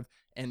survive,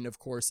 and of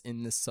course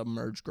in this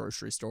submerged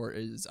grocery store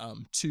is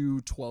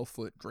two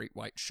 12-foot great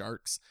white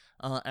sharks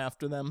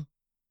after them.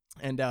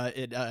 And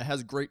it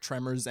has great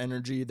Tremors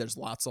energy. There's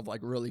lots of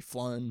like really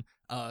fun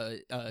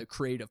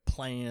creative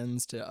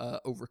plans to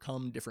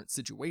overcome different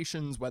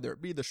situations, whether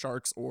it be the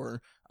sharks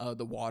or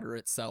the water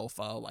itself,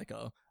 like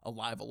a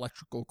live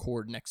electrical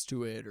cord next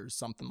to it or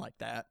something like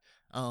that.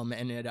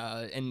 And it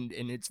and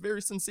it's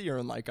very sincere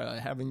and like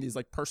having these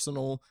like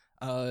personal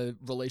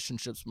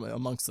relationships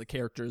amongst the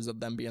characters of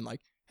them being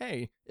like,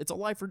 hey, it's a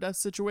life or death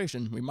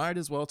situation. We might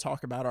as well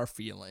talk about our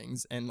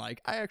feelings. And like,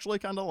 I actually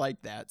kind of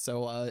like that.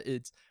 So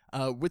it's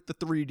with the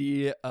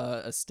 3D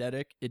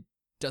aesthetic, it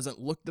doesn't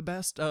look the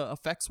best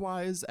effects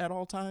wise at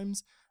all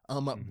times.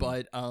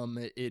 But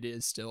it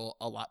is still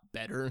a lot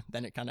better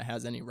than it kind of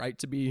has any right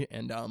to be.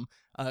 And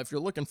if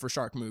you're looking for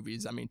shark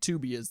movies, I mean,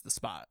 Tubi is the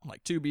spot.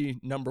 Like Tubi,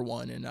 number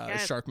one in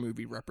shark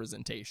movie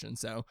representation.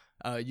 So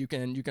you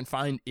can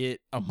find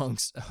it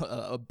amongst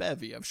a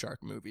bevy of shark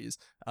movies,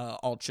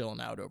 all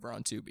chilling out over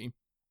on Tubi.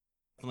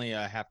 Definitely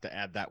have to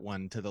add that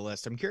one to the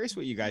list. I'm curious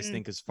what you guys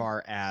think as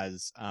far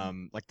as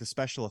like the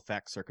special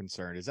effects are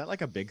concerned. Is that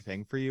like a big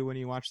thing for you when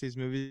you watch these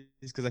movies?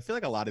 Because I feel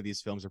like a lot of these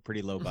films are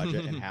pretty low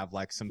budget and have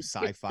like some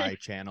sci-fi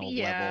channel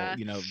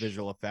level,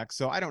 visual effects.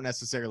 So I don't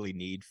necessarily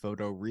need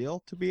photo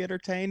real to be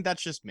entertained.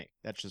 That's just me.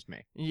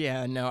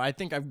 Yeah, no, I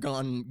think I've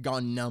gone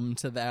numb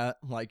to that.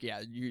 Like, yeah,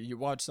 you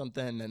watch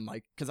something and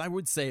like, because I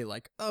would say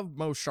like of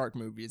most shark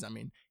movies, I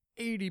mean,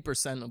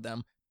 80% of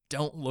them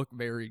don't look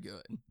very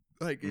good.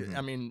 Like, I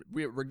mean,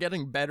 we're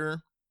getting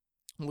better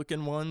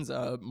looking ones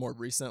more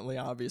recently,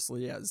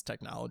 obviously, as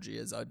technology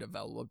has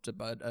developed.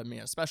 But, I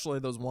mean, especially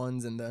those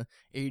ones in the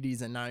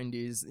 80s and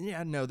 90s,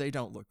 yeah, no, they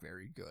don't look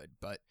very good.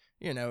 But,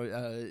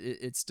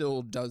 it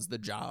still does the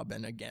job.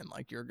 And again,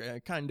 like, you're going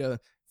to kind of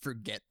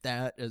forget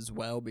that as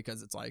well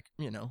because it's like,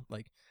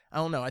 like, I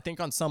don't know. I think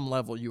on some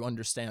level you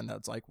understand that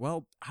it's like,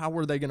 well, how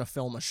are they going to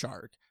film a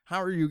shark?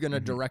 How are you going to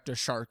direct a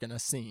shark in a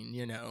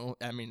scene?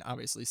 I mean,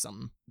 obviously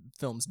some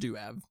films do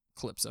have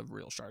clips of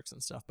real sharks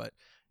and stuff, but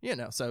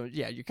so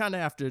yeah, you kind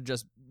of have to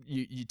just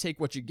you take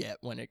what you get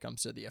when it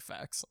comes to the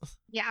effects.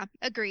 Yeah,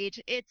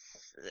 agreed.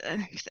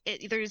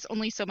 There's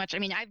only so much. I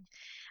mean,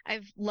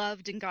 I've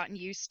loved and gotten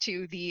used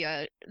to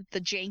the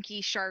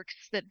janky sharks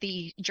that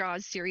the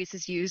Jaws series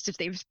has used. If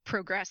they've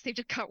progressed, they've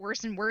just got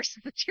worse and worse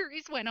as the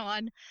series went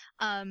on.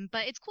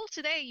 But it's cool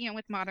today,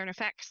 with modern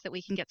effects that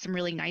we can get some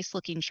really nice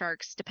looking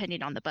sharks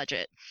depending on the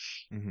budget.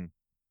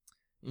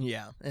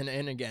 Yeah,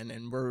 and again,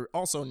 and we're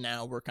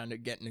kind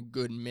of getting a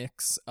good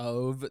mix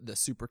of the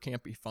super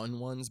campy fun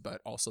ones,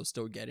 but also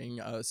still getting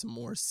some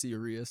more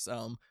serious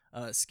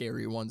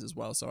scary ones as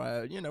well. So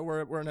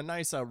we're in a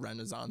nice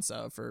renaissance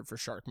for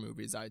shark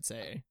movies, I'd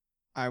say.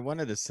 I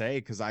wanted to say,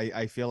 because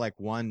I feel like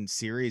one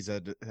series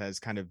that has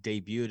kind of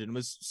debuted and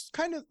was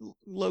kind of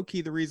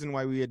low-key the reason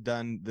why we had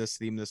done this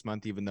theme this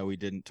month, even though we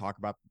didn't talk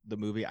about the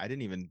movie. I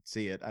didn't even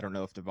see it. I don't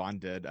know if Devon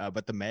did,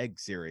 but the Meg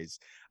series,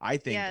 I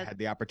think, had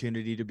the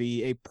opportunity to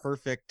be a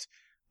perfect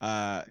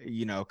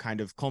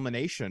kind of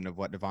culmination of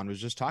what Devon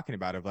was just talking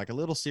about, of like a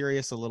little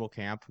serious, a little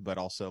camp, but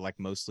also like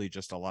mostly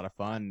just a lot of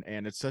fun.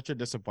 And it's such a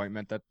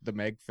disappointment that the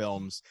Meg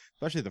films,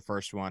 especially the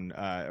first one,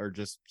 are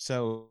just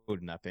so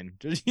nothing.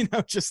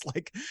 Just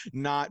like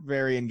not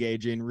very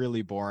engaging,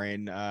 really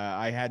boring.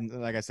 I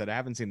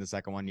haven't seen the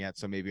second one yet,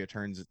 so maybe it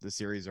turns the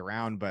series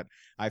around, but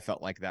I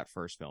felt like that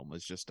first film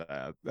was just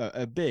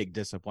a big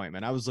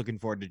disappointment. I was looking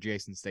forward to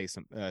Jason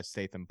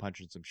Statham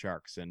punching some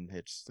sharks, and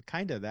it's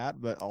kind of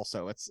that, but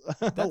also it's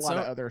a lot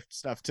of other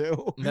stuff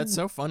too. That's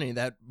so funny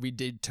that we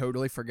did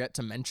totally forget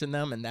to mention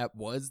them, and that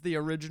was the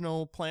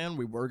original plan.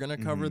 We were going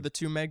to cover the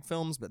two Meg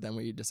films, but then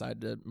we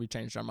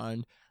changed our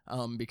mind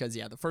because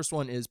the first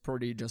one is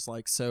pretty just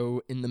like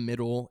so in the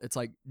middle. It's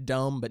like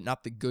dumb, but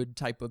not the good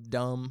type of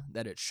dumb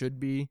that it should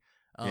be.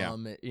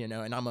 And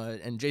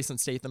Jason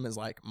Statham is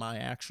like my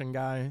action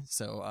guy,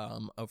 so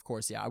of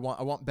course, I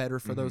want better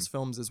for those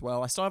films as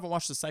well. I still haven't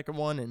watched the second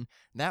one, and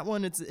that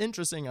one, it's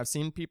interesting. I've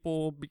seen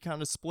people be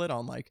kind of split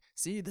on like,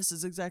 see, this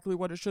is exactly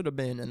what it should have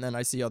been, and then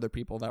I see other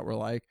people that were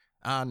like,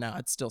 no,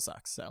 it still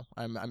sucks. So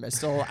I'm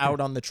still out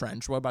on the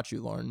Trench. What about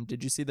you, Lauren?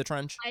 Did you see the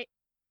Trench?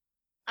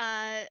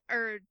 The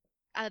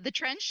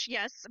Trench,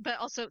 yes, but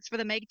also it's for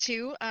the Meg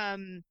 2.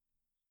 I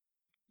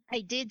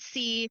did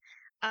see.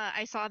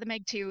 I saw the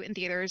Meg 2 in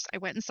theaters. I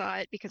went and saw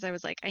it because I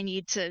was like, I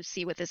need to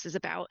see what this is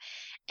about.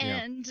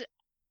 And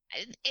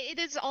it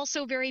is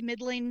also very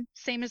middling,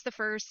 same as the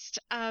first.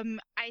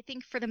 I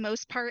think for the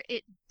most part,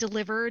 it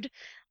delivered.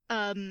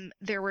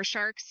 There were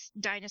sharks,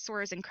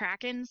 dinosaurs, and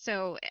kraken.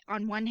 So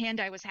on one hand,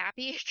 I was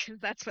happy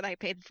because that's what I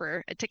paid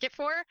for a ticket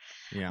for.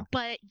 Yeah.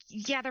 But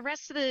yeah, the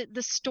rest of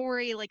the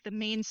story, like the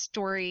main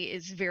story,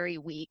 is very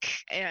weak,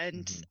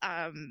 and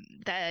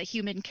the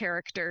human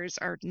characters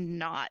are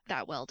not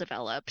that well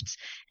developed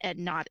and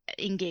not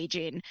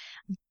engaging.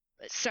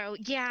 So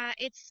yeah,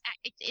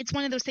 it's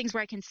one of those things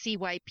where I can see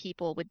why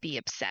people would be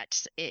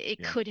upset.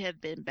 It could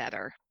have been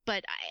better,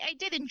 but I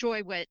did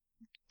enjoy what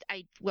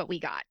we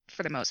got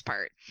for the most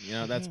part.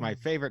 That's my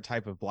favorite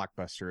type of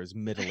blockbuster, is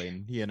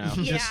middling.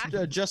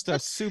 Just a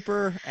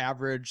super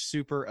average,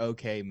 super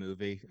okay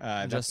movie.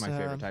 That's my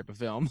favorite type of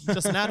film.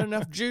 Just not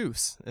enough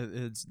juice.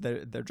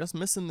 They're just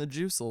missing the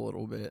juice a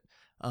little bit.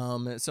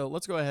 So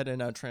let's go ahead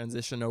and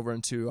transition over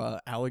into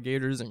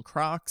alligators and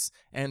Crocs.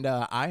 And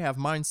I have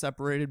mine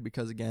separated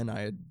because, again,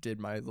 I did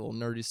my little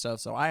nerdy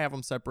stuff. So I have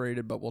them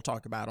separated, but we'll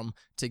talk about them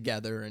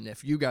together. And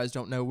if you guys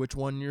don't know which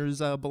one yours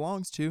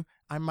belongs to,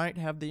 I might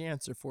have the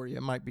answer for you.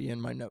 It might be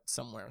in my notes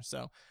somewhere.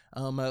 So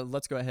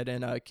let's go ahead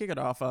and kick it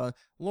off.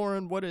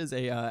 Lauren, what is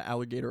a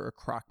alligator or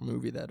Croc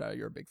movie that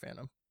you're a big fan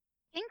of?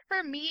 I think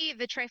for me,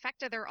 the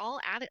trifecta, they're all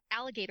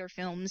alligator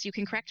films. You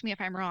can correct me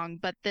if I'm wrong,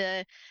 but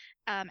the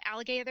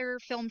Alligator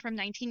film from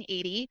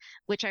 1980,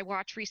 which I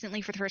watched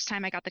recently for the first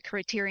time. I got the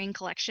Criterion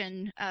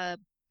Collection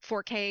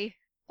 4K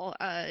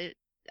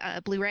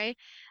Blu-ray,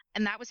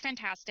 and that was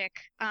fantastic.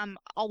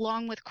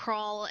 Along with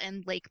Crawl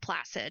and Lake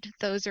Placid.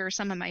 Those are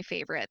some of my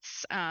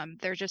favorites.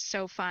 They're just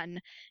so fun.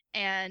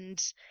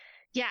 And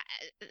yeah,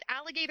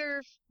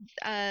 Alligator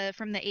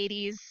from the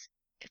 80s,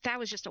 that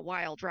was just a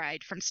wild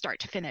ride from start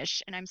to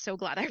finish. And I'm so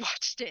glad I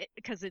watched it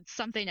because it's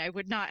something I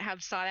would not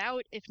have sought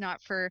out if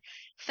not for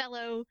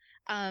fellow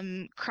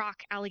Croc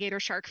alligator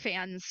shark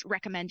fans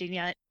recommending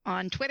it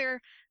on Twitter.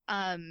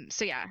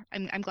 So yeah,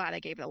 I'm glad I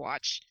gave it a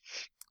watch.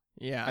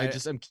 Yeah,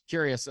 I'm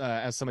curious,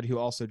 as somebody who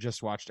also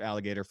just watched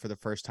Alligator for the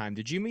first time,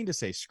 did you mean to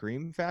say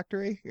Scream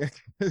Factory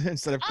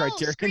instead of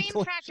Criterion?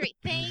 Scream Factory.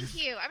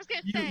 Thank you. I was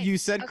gonna say you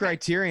said okay.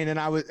 Criterion, and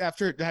I was,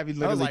 after having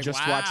literally like, just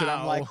watched it,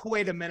 I'm wow. like,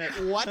 wait a minute,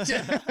 what?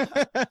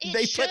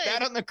 They put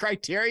that on the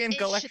Criterion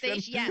collection?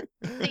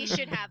 They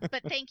should have.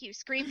 But thank you,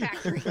 Scream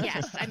Factory.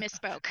 Yes, I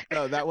misspoke.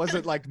 No, that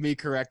wasn't like me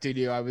correcting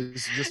you. I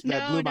was just,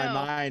 that blew my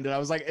mind, and I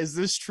was like, is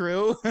this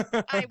true?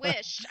 I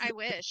wish.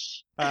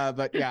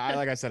 But yeah,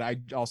 like I said, I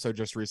also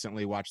just recently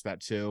watched that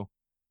too.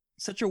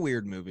 Such a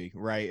weird movie,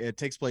 right? It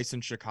takes place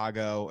in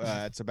Chicago.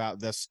 It's about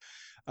this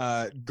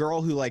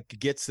girl who like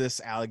gets this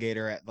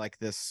alligator at like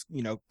this,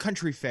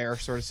 country fair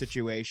sort of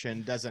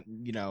situation. Doesn't,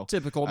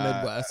 typical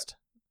Midwest.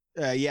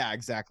 Yeah,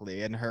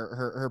 exactly. And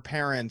her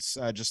parents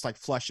just like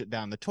flush it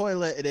down the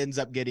toilet. It ends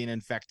up getting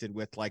infected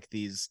with like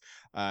these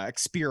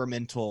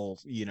experimental,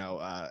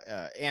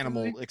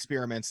 animal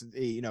experiments.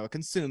 It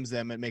consumes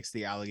them. It makes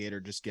the alligator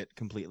just get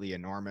completely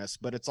enormous.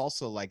 But it's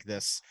also like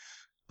this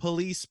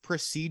police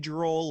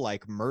procedural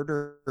like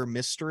murder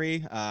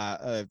mystery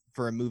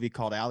for a movie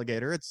called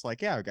Alligator. It's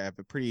like, yeah, I have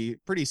a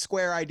pretty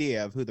square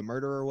idea of who the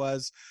murderer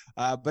was,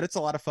 but it's a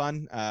lot of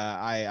fun.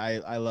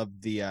 I love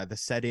the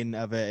setting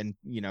of it,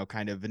 and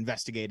kind of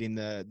investigating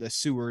the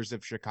sewers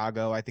of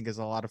Chicago, I think, is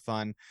a lot of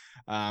fun.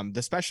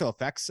 The special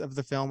effects of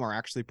the film are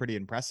actually pretty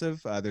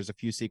impressive. There's a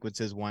few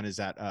sequences. One is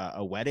at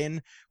a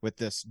wedding with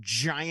this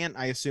giant,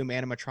 I assume,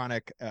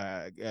 animatronic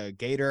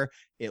gator.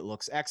 It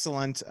looks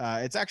excellent.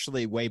 It's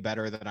actually way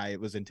better than I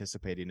was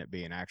anticipating it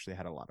being. I actually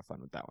had a lot of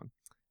fun with that one.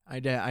 I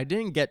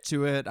didn't get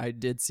to it. I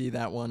did see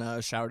that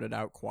one shouted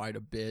out quite a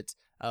bit.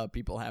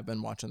 People have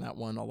been watching that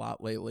one a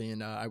lot lately,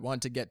 and I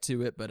wanted to get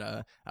to it, but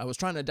I was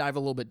trying to dive a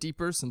little bit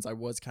deeper since I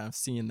was kind of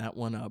seeing that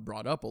one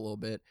brought up a little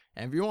bit.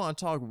 And if you want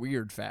to talk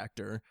weird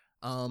factor,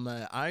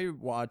 I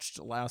watched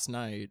last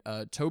night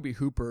Tobe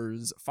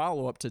Hooper's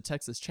follow-up to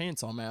Texas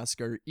Chainsaw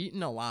Massacre,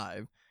 Eaten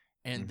Alive.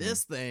 And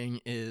this thing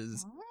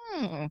is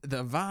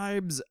the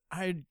vibes.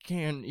 I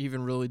can't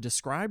even really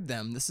describe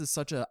them. This is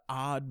such an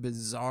odd,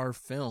 bizarre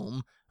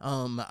film.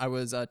 I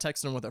was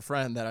texting with a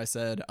friend that I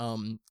said,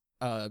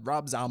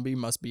 Rob Zombie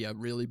must be a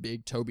really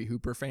big Tobe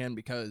Hooper fan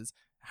because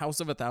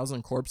House of a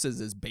Thousand Corpses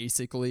is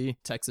basically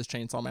Texas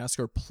Chainsaw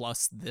Massacre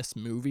plus this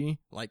movie,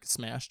 like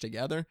smashed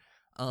together.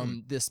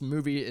 This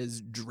movie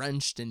is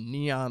drenched in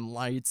neon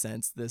lights,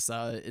 and it's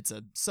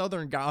a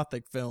Southern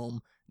Gothic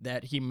film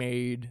that he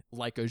made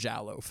like a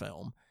giallo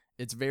film.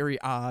 It's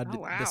very odd. Oh,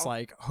 wow. This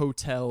like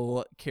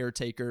hotel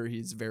caretaker,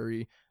 he's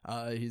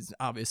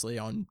obviously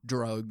on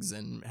drugs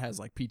and has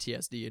like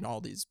PTSD and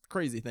all these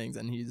crazy things.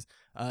 And he's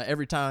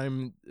every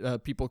time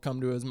people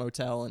come to his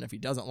motel, and if he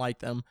doesn't like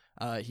them,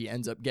 he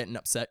ends up getting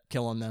upset,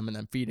 killing them, and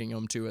then feeding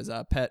them to his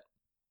pet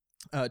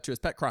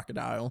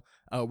crocodile,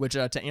 which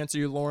to answer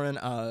you, Lauren,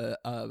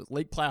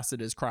 Lake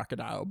Placid is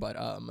crocodile, but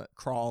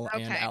Crawl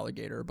and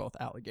Alligator are both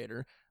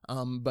alligator.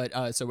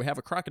 But so we have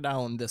a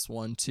crocodile in this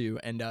one too,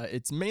 and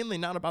it's mainly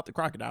not about the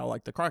crocodile.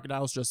 Like the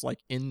crocodile's just like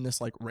in this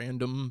like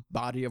random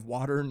body of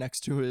water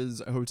next to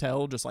his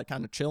hotel, just like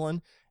kind of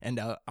chilling and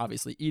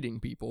obviously eating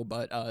people.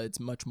 But it's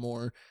much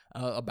more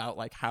about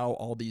like how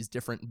all these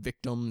different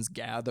victims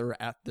gather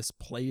at this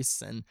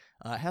place, and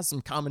has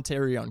some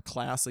commentary on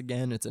class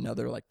again. It's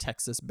another like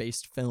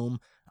Texas-based film.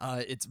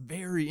 It's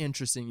very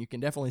interesting. You can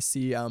definitely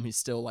see he's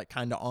still like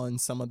kind of on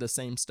some of the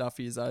same stuff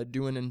he's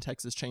doing in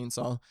Texas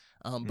Chainsaw,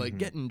 but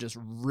getting just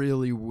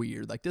really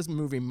weird. Like this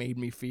movie made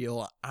me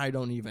feel I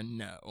don't even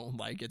know.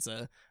 Like it's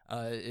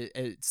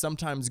it's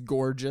sometimes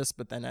gorgeous,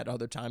 but then at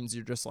other times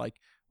you're just like,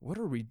 what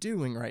are we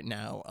doing right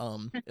now?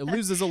 It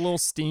loses a little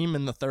steam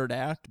in the third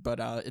act, but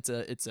it's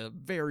a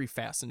very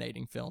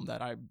fascinating film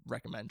that I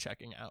recommend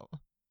checking out.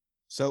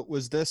 So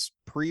was this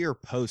pre or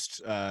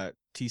post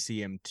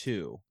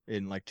TCM2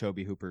 in like Tobe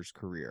Hooper's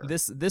career?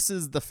 This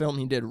is the film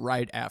he did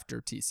right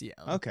after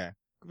TCM. Okay.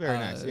 Very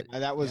nice. Yeah,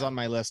 that was on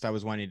my list. I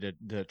was wanting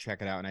to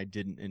check it out, and I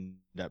didn't end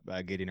up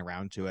getting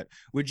around to it.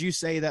 Would you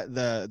say that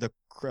the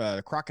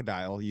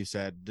crocodile, you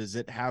said, does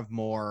it have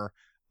more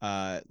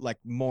like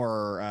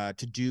more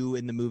to do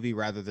in the movie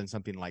rather than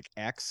something like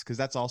X, because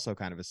that's also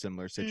kind of a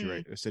similar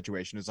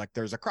situation. It's like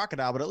there's a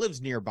crocodile, but it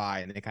lives nearby,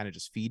 and they kind of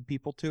just feed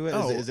people to it.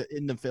 Is it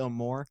in the film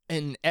more?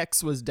 And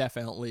X was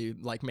definitely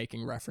like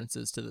making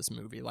references to this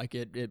movie. Like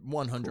it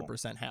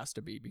 100% has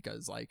to be,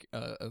 because like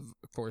of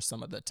course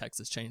some of the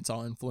Texas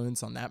Chainsaw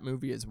influence on that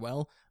movie as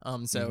well.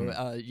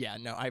 Yeah,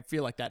 no, I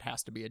feel like that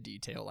has to be a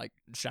detail, like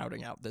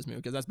shouting out this movie,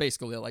 because that's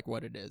basically like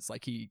what it is.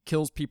 Like he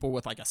kills people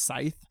with like a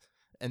scythe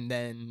and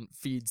then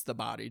feeds the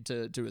body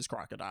to his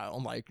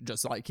crocodile, like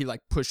just like he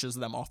like pushes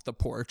them off the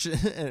porch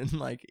and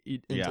like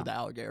eat into the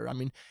alligator. I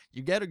mean,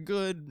 you get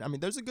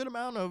there's a good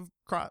amount of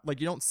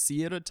like you don't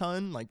see it a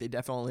ton. Like they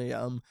definitely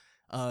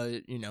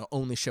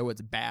only show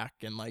its back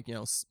and like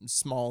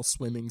small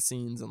swimming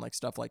scenes and like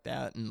stuff like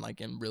that, and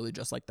like and really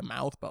just like the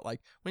mouth. But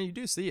like when you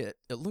do see it,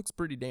 it looks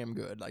pretty damn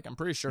good. Like I'm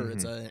pretty sure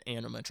it's an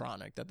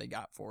animatronic that they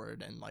got for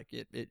it, and like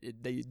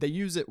they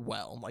use it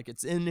well. Like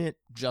it's in it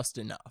just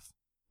enough.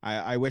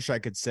 I wish I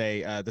could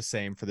say the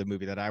same for the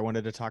movie that I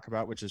wanted to talk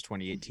about, which is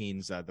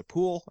 2018's The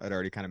Pool. I'd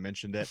already kind of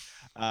mentioned it.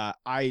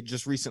 I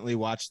just recently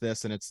watched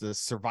this, and it's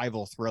this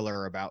survival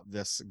thriller about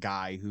this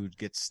guy who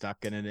gets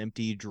stuck in an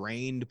empty,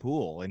 drained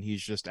pool, and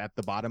he's just at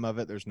the bottom of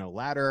it. There's no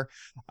ladder,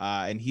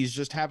 and he's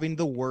just having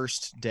the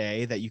worst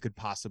day that you could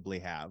possibly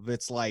have.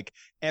 It's like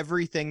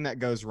everything that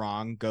goes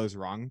wrong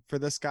for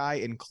this guy,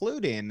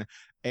 including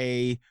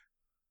a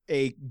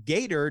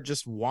gator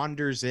just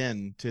wanders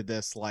into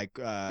this like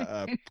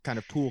kind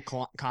of pool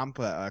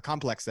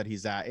complex that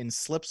he's at and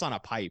slips on a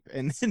pipe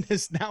and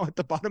is now at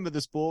the bottom of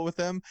this pool with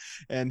him,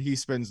 and he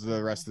spends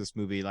the rest of this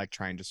movie like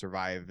trying to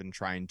survive and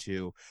trying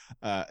to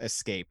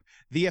escape.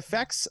 The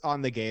effects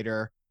on the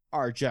gator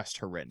are just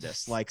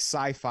horrendous, like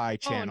sci-fi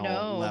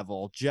channel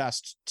level,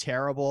 just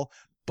terrible.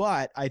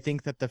 But I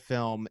think that the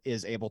film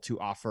is able to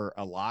offer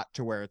a lot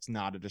to where it's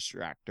not a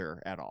distractor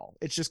at all.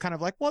 It's just kind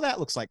of like, well, that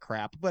looks like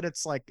crap, but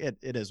it's like, it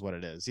is what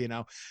it is, you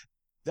know?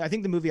 I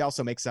think the movie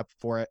also makes up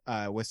for it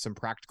with some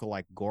practical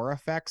like gore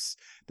effects.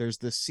 There's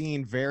this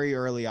scene very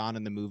early on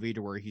in the movie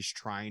to where he's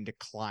trying to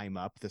climb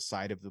up the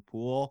side of the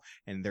pool,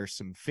 and there's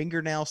some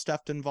fingernail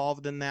stuff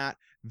involved in that.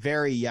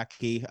 Very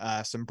yucky.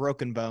 Some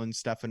broken bone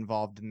stuff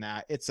involved in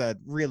that. It's a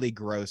really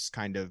gross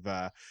kind of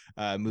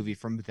movie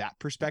from that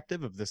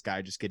perspective of this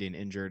guy just getting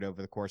injured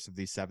over the course of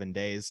these 7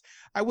 days.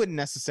 I wouldn't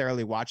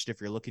necessarily watch it if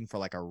you're looking for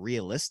like a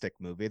realistic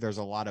movie. There's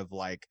a lot of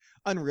like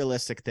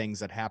unrealistic things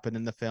that happen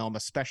in the film,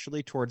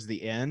 especially towards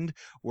the end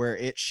where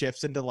it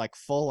shifts into like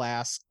full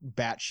ass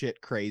batshit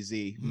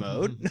crazy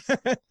mode.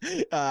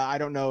 I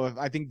don't know if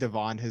I think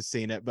Devon has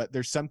seen it, but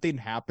there's something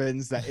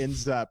happens that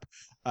ends up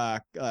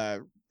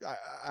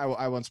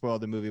I won't spoil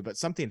the movie, but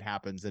something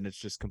happens and it's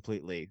just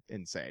completely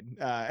insane.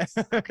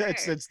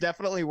 It's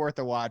definitely worth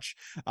a watch.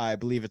 I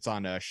believe it's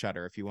on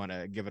Shudder if you want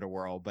to give it a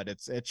whirl, but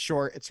it's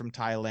short, it's from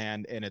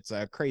Thailand, and it's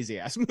a crazy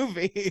ass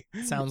movie.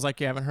 Sounds like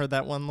you haven't heard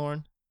that one,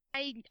 Lauren.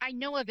 I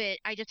know of it.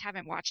 I just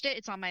haven't watched it.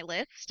 It's on my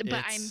list,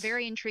 but I'm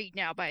very intrigued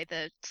now by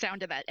the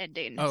sound of that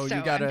ending. Oh, so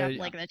you gotta, I'm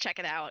definitely gonna check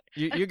it out.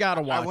 You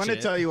gotta watch it. I want to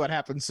tell you what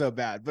happened so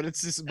bad, but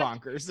it's just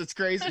bonkers. It's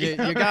crazy.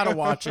 You gotta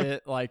watch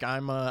it. Like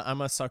I'm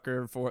a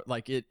sucker for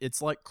like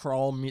it's like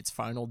Crawl meets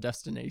Final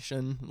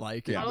Destination.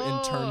 Like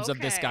in terms of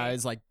this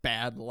guy's like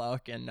bad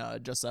luck and I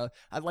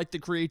like the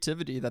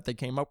creativity that they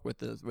came up with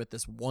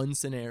this one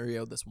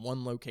scenario, this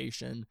one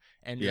location,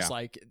 and just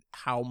like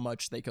how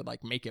much they could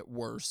like make it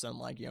worse and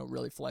like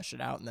really flesh it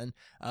out. And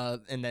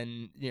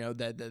then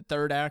the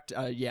third act,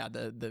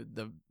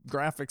 the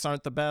graphics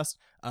aren't the best,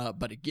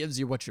 but it gives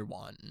you what you're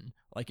wanting.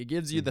 Like it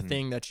gives you the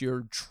thing that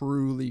you're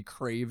truly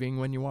craving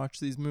when you watch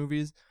these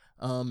movies,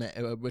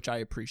 which I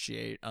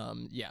appreciate.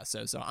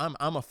 So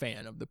I'm a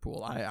fan of The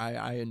Pool.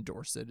 I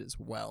endorse it as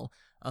well.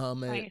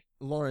 Nice.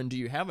 Lauren, do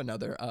you have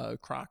another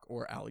croc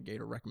or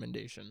alligator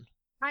recommendation?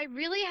 I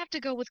really have to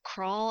go with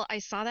Crawl. I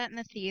saw that in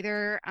the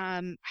theater.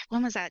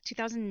 When was that?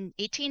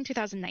 2018,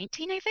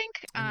 2019, I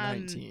think.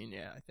 19,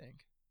 yeah, I think.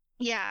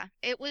 Yeah,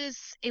 it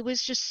was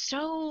just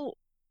so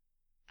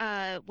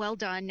well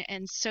done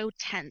and so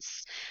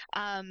tense.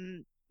 I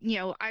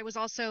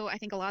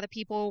think a lot of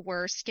people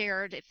were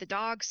scared if the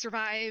dog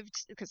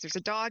survived because there's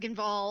a dog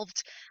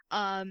involved.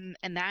 And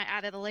that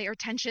added a layer of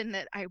tension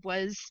that I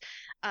was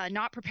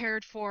not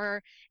prepared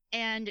for.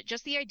 And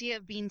just the idea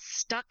of being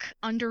stuck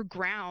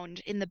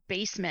underground in the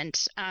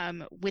basement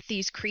with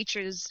these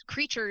creatures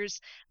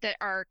that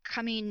are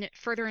coming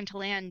further into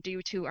land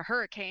due to a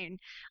hurricane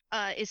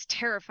is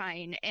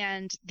terrifying.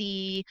 And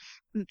the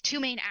two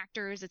main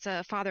actors, it's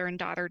a father and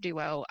daughter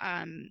duo,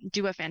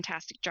 do a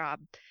fantastic job.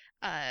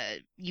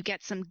 You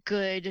get some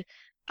good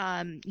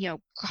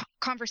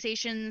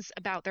conversations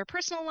about their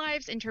personal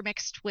lives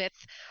intermixed with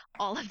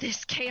all of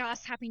this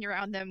chaos happening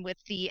around them with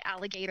the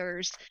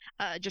alligators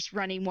just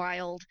running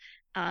wild.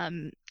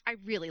 I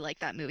really like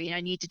that movie and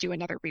I need to do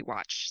another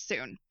rewatch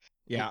soon.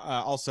 Yeah,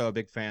 also a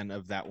big fan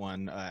of that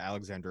one.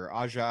 Alexander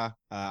Aja,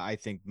 I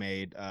think,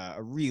 made a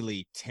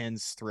really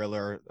tense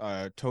thriller,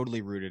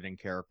 totally rooted in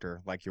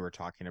character, like you were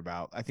talking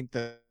about. I think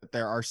that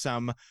there are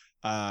some,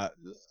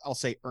 I'll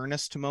say,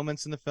 earnest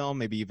moments in the film,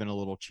 maybe even a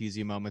little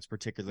cheesy moments,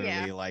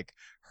 particularly like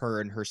her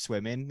and her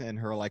swimming and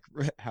her like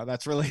how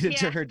that's related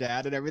to her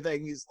dad and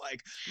everything. He's like,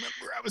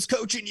 "Remember, I was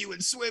coaching you in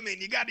swimming.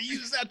 You got to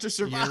use that to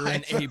survive." You're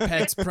an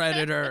apex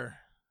predator.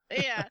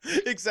 Yeah.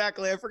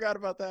 Exactly. I forgot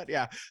about that.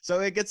 Yeah. So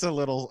it gets a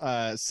little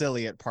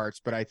silly at parts,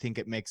 but I think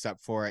it makes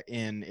up for it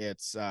in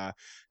its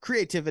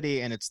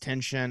creativity and its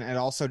tension. It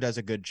also does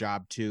a good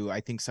job too. I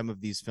think some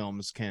of these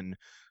films can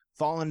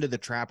fall into the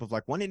trap of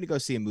like wanting to go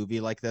see a movie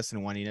like this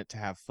and wanting it to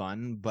have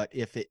fun, but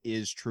if it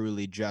is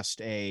truly just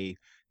a,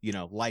 you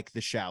know, like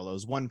The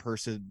Shallows, one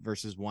person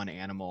versus one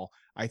animal,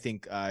 I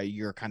think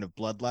your kind of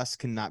bloodlust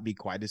cannot be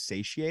quite as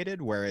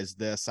satiated. Whereas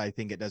this, I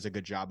think it does a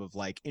good job of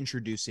like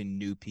introducing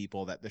new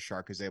people that the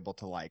shark is able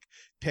to like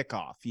pick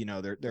off. You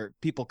know, there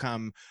people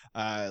come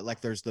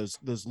like there's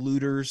those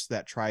looters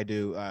that try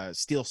to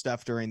steal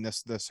stuff during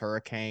this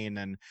hurricane,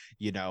 and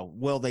you know,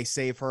 will they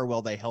save her?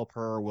 Will they help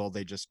her? Or will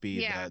they just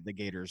be the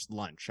Gators'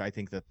 lunch? I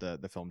think that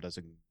the film does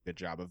a good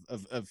job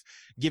of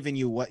giving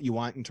you what you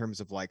want in terms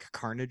of like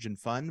carnage and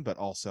fun, but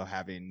also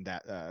having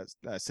that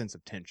sense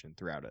of tension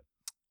throughout it.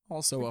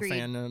 Also Agreed.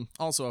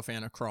 a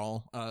fan of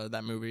Crawl.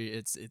 That movie,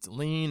 it's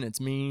lean, it's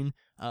mean.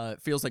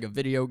 It feels like a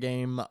video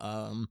game.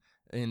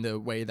 In the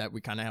way that we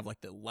kind of have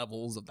like the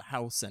levels of the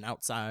house and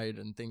outside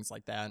and things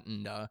like that.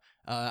 And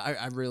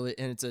I really,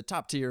 and it's a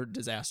top tier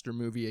disaster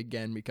movie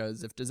again,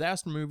 because if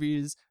disaster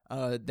movies,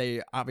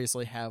 they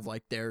obviously have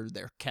like their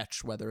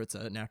catch, whether it's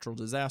a natural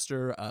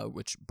disaster,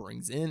 which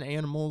brings in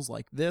animals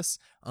like this.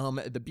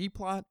 The B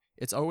plot,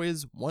 it's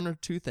always one or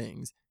two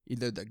things,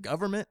 either the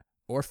government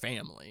or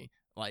family.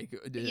 Like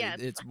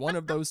it's one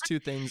of those two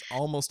things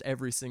almost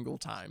every single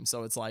time.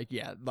 So it's like,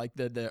 yeah, like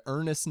the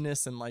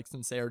earnestness and like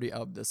sincerity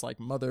of this like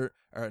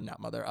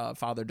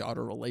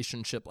father-daughter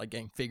relationship like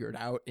getting figured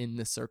out in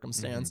this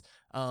circumstance.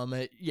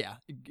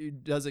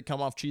 Does it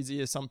come off cheesy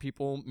as some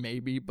people?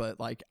 Maybe, but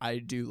like I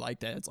do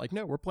like that it's like,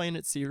 no, we're playing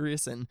it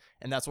serious, and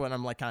that's what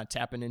I'm like kind of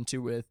tapping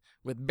into with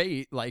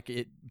Bait. Like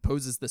it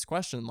poses this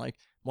question like,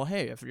 well,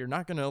 hey, if you're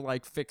not gonna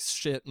like fix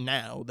shit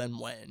now, then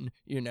when?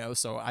 You know,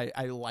 so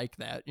I like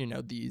that, you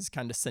know, these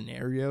kind of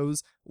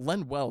scenarios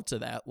lend well to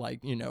that,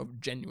 like, you know,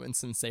 genuine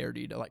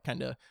sincerity to like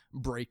kind of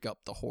break up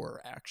the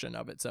horror action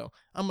of it. So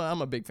I'm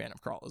a big fan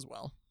of Crawl as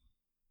well.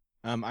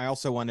 I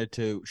also wanted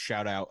to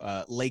shout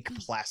out Lake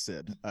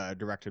Placid,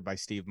 directed by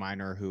Steve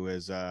Miner, who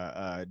has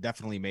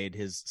definitely made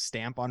his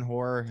stamp on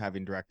horror,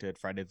 having directed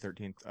Friday the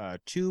 13th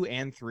 2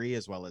 and 3,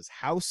 as well as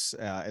House,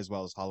 as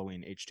well as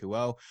Halloween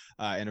H2O,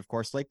 and of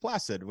course Lake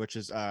Placid, which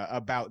is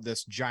about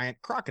this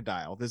giant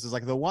crocodile. This is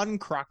like the one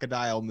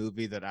crocodile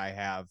movie that I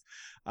have,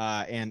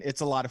 and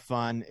it's a lot of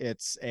fun.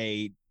 It's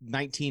a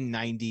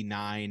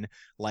 1999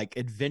 like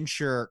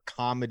adventure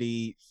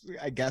comedy,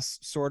 I guess,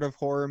 sort of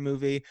horror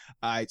movie.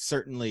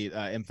 Certainly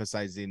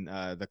emphasizing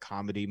the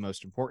comedy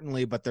most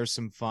importantly, but there's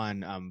some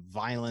fun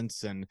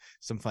violence and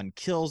some fun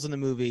kills in the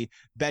movie.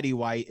 Betty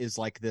White is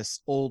like this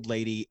old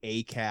lady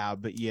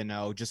ACAB, you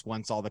know, just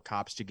wants all the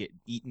cops to get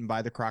eaten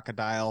by the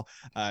crocodile.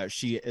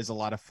 She is a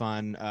lot of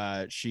fun.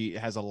 She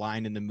has a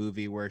line in the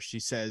movie where she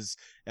says,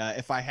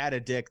 if I had a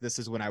dick, this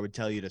is when I would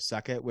tell you to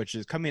suck it, which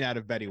is coming out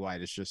of Betty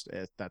White. It's just,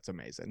 that's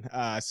amazing.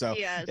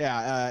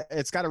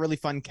 It's got a really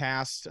fun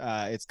cast.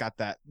 It's got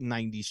that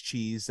 90s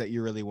cheese that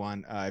you really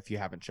want. If you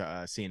haven't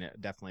seen it,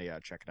 definitely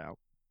check it out.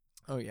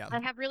 Oh yeah, I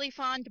have really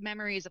fond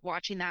memories of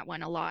watching that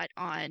one a lot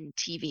on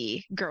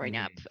TV growing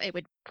up. It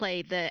would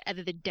play the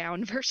edited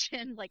down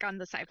version like on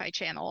the Sci-Fi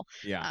Channel.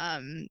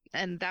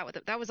 And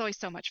that was always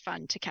so much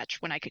fun to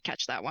catch when I could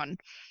catch that one.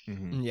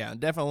 Yeah,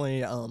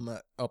 definitely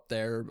up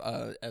there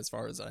as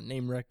far as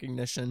name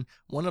recognition.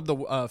 One of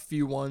the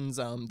few ones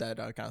that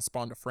kind of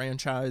spawned a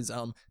franchise.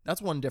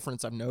 That's one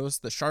difference I've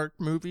noticed. The shark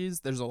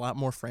movies, there's a lot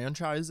more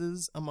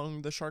franchises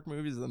among the shark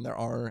movies than there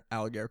are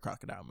alligator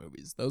crocodile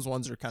movies. Those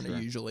ones are kind of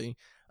usually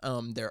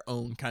their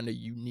own kind of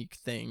unique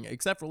thing,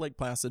 except for Lake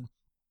Placid.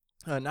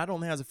 Not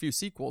only has a few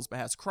sequels, but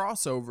has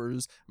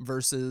crossovers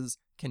versus,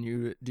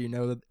 do you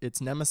know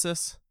its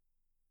nemesis?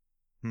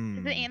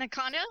 Is it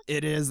Anaconda?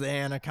 It is the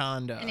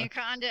Anaconda.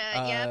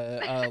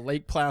 Yep.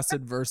 Lake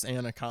Placid versus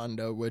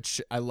Anaconda,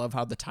 which I love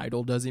how the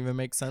title doesn't even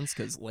make sense,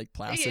 because Lake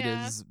Placid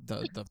is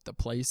the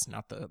place,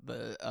 not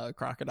the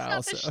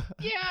crocodile.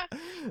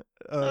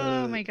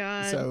 Oh my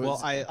god.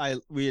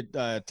 So we had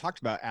talked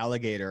about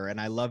Alligator, and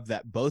I love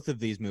that both of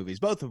these movies,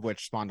 both of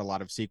which spawned a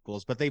lot of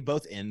sequels, but they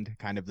both end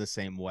kind of the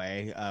same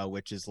way,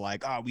 which is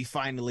like, oh, we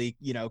finally,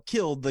 you know,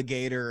 killed the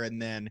gator,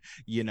 and then,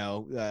 you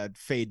know,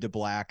 fade to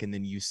black, and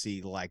then you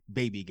see like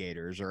baby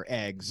gators or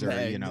eggs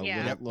or you know,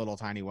 little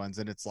tiny ones,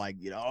 and it's like,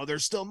 you know, oh,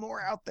 there's still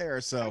more out there.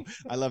 So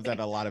I love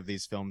that a lot of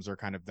these films are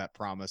kind of that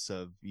promise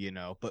of, you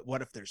know, but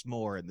what if there's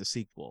more in the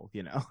sequel,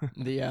 you know?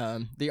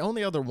 The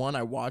only other one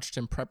I watched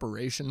in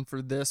preparation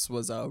for this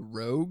was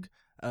Rogue.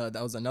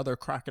 That was another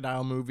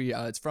crocodile movie.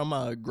 It's from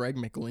Greg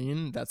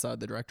McLean. That's the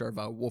director of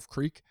Wolf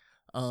Creek.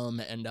 and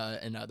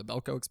the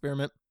Belko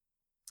experiment.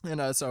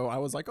 And so I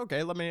was like,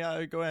 okay, let me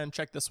go ahead and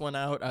check this one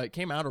out. It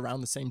came out around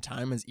the same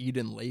time as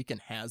Eden Lake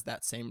and has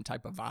that same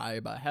type of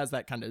vibe. Has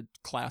that kind of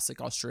classic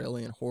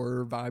Australian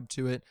horror vibe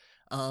to it.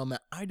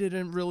 I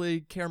didn't really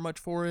care much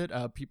for it.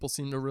 People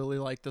seem to really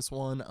like this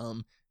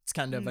one. It's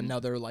kind of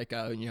another like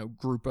a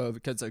group of,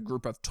 because a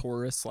group of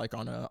tourists like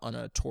on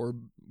a tour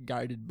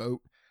guided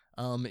boat,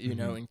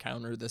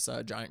 encounter this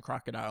giant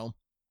crocodile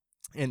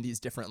in these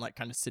different like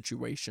kind of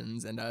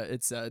situations, and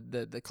it's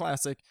the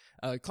classic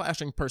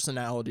clashing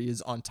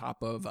personalities on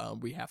top of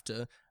we have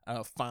to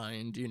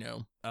find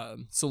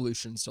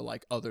solutions to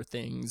like other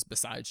things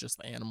besides just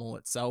the animal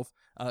itself.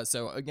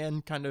 So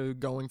again, kind of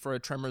going for a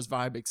Tremors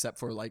vibe, except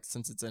for like,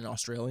 since it's an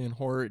Australian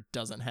horror, it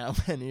doesn't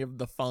have any of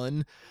the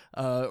fun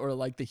or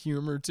like the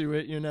humor to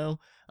it,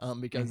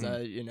 because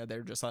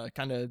they're just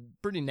kind of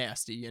pretty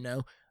nasty, in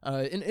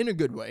a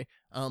good way.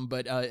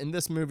 But in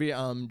this movie,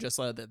 just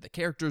the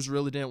characters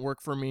really didn't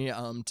work for me.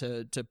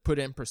 To put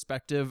it in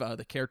perspective,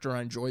 the character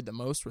I enjoyed the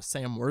most was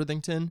Sam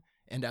Worthington,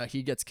 and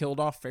he gets killed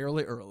off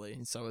fairly early.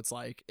 So it's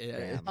like,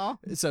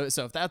 so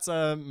if that's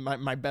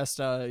my best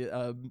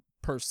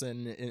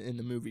person in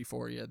the movie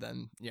for you,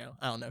 then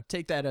I don't know,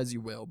 take that as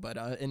you will. But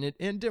and it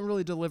didn't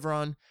really deliver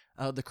on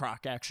the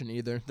Croc action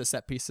either. The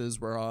set pieces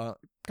were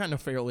kind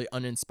of fairly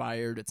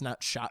uninspired. It's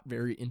not shot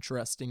very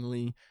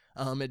interestingly.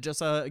 It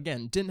just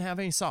again didn't have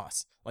any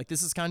sauce. Like,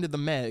 this is kind of the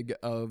Meg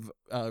of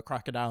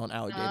crocodile and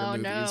alligator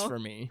movies for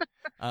me.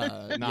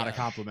 Not a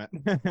compliment.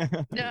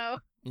 No.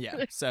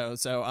 Yeah, so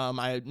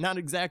I not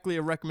exactly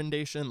a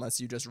recommendation unless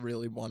you just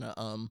really want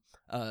to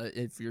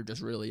if you're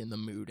just really in the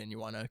mood and you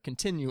want to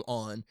continue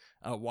on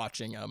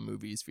watching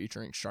movies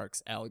featuring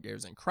sharks,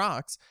 alligators, and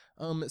crocs.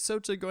 So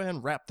to go ahead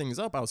and wrap things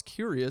up, I was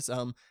curious.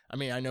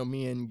 I know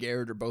me and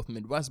Garrett are both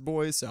Midwest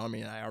boys, so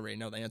I already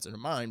know the answer to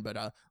mine.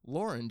 But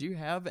Lauren, do you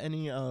have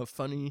any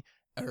funny,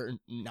 or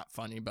not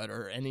funny, but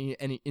or any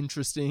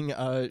interesting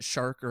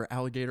shark or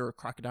alligator or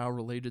crocodile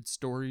related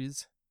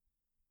stories?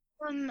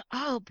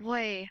 Oh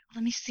boy,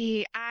 let me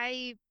see.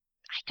 I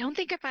don't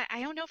know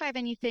if I have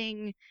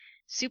anything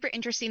super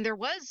interesting. There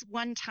was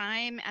one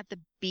time at the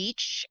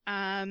beach,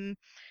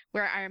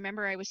 where I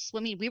remember I was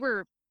swimming. We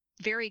were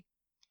very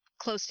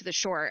close to the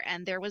shore,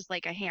 and there was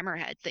like a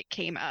hammerhead that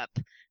came up,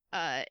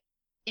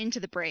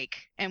 into the break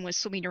and was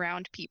swimming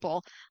around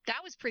people. That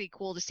was pretty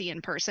cool to see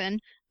in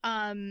person.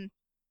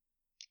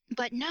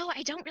 But no,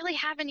 I don't really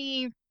have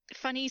any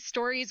funny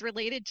stories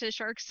related to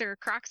sharks or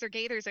crocs or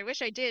gators. I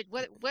wish I did.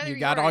 What You are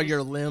got all yours?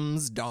 your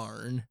limbs,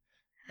 darn.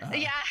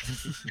 Yeah.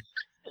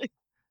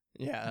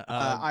 Yeah.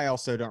 I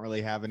also don't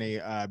really have any,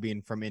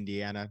 being from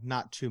Indiana,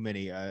 not too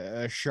many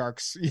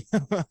sharks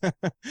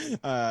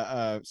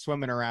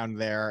swimming around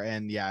there.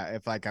 And yeah,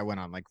 if like I went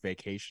on like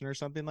vacation or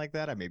something like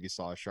that, I maybe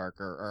saw a shark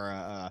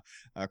or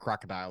a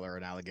crocodile or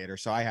an alligator.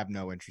 So I have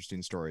no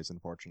interesting stories,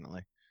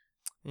 unfortunately.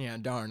 Yeah,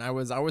 darn. I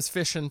was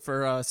fishing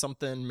for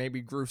something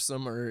maybe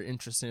gruesome or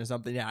interesting or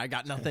something. Yeah, I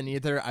got nothing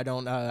either. I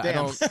don't I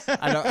don't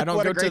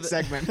What go a great to the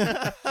segment.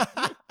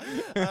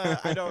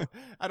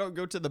 I don't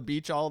go to the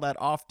beach all that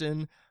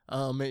often.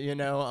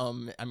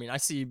 I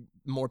see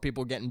more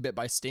people getting bit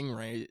by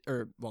stingray,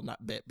 or well,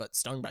 not bit, but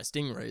stung by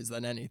stingrays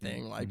than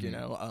anything. Like,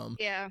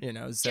 Yeah.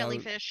 so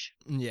Jellyfish.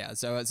 yeah,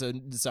 so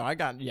I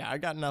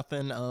got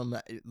nothing.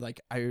 Like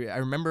I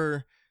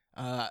remember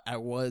I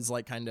was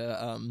like kind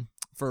of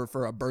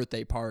for a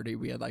birthday party,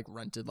 we had like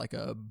rented like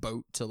a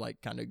boat to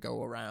like kind of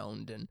go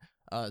around and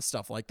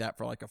stuff like that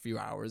for like a few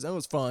hours. It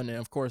was fun, and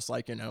of course,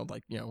 like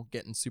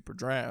getting super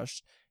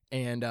trashed,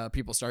 and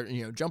people start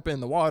jumping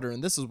in the water,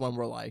 and this is when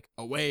we're like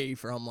away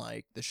from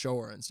like the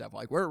shore and stuff.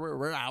 Like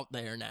we're out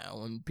there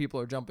now, and people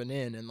are jumping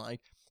in, and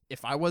like,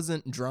 if I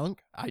wasn't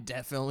drunk, I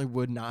definitely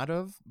would not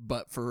have.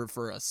 But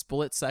for a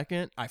split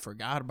second, I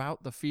forgot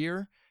about the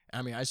fear.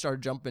 I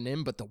started jumping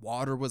in, but the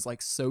water was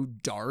like so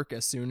dark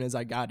as soon as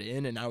I got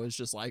in, and I was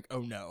just like,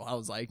 oh no. I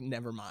was like,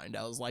 never mind.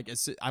 I was like,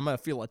 I'm gonna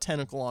feel a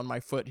tentacle on my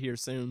foot here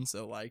soon.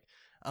 So like,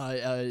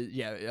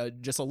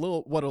 just a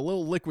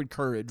little liquid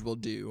courage will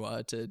do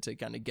to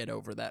kind of get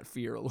over that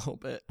fear a little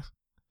bit.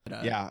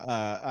 But,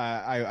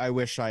 I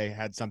wish I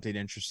had something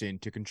interesting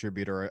to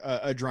contribute, or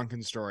a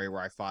drunken story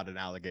where I fought an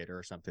alligator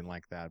or something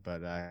like that,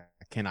 but I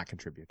cannot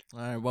contribute. All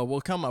right, well, we'll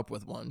come up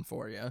with one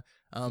for you.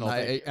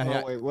 Wait,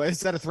 what,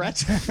 is that a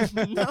threat?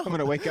 No. I'm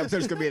gonna wake up,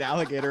 there's gonna be an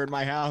alligator in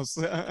my house.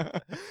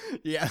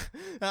 Yeah.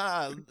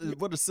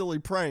 What a silly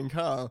prank,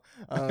 huh?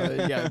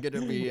 Yeah,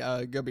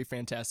 gonna be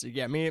fantastic.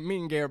 Yeah, me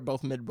and Garrett,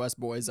 both Midwest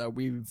boys,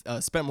 we've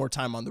spent more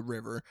time on the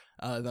river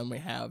than we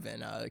have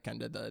in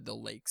kind of the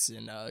lakes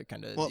and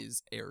kind of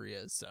these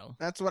areas. So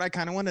that's what I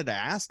kind of wanted to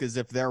ask, is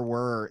if there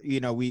were,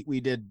 we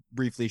did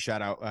briefly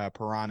shout out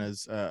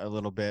piranhas a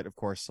little bit. Of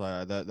course,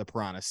 the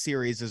piranha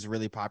series is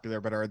really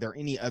popular, but are there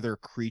any other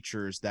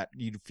creatures that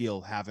you feel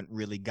haven't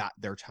really got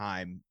their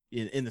time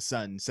in the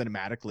sun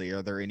cinematically?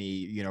 Are there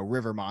any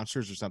river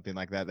monsters or something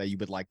like that you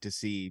would like to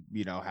see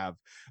have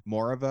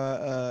more of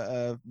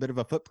a bit of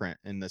a footprint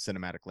in the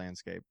cinematic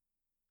landscape?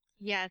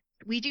 Yes,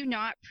 we do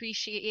not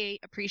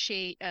appreciate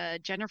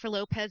Jennifer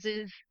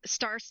Lopez's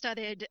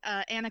star-studded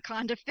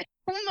Anaconda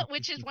film,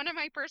 which is one of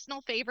my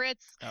personal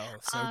favorites. Oh,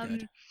 so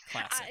good. Um,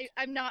 Classic.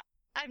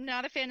 I'm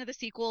not a fan of the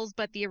sequels,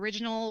 but the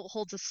original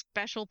holds a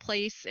special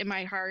place in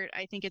my heart.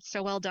 I think it's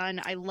so well done.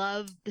 I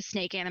love the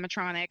snake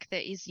animatronic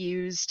that is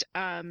used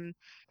on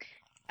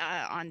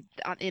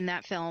in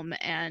that film,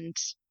 and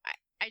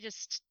I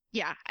just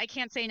yeah, I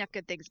can't say enough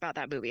good things about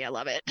that movie. I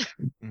love it.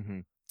 Mm-hmm.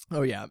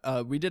 Oh yeah,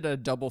 we did a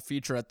double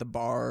feature at the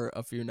bar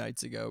a few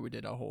nights ago. We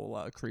did a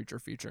whole creature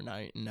feature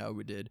night, and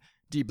we did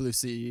Deep Blue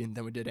Sea, and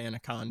then we did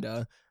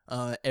Anaconda.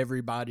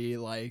 Everybody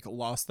like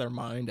lost their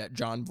mind at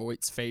John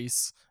Voight's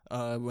face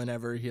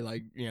whenever he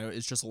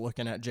is just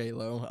looking at J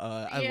Lo.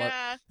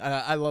 Yeah.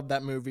 I love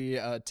that movie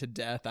to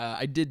death.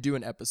 I did do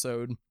an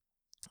episode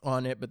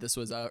on it, but this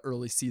was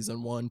early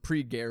season 1,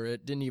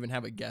 pre-Garrett. Didn't even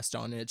have a guest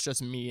on it. It's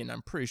just me, and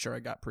I'm pretty sure I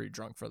got pretty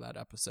drunk for that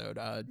episode,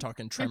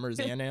 talking Tremors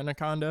and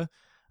Anaconda.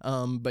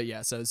 But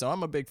yeah, so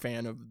I'm a big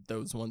fan of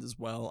those ones as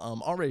well.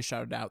 Already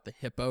shouted out the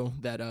hippo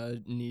that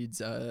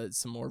needs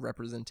some more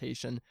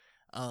representation.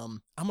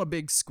 I'm a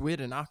big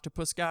squid and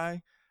octopus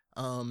guy.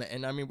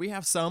 And I mean, we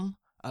have some.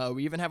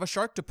 We even have a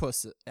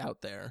sharktopus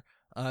out there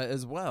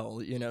as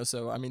well,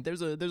 so I mean,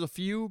 there's a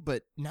few,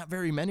 but not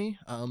very many.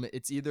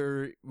 It's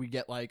either we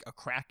get like a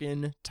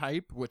kraken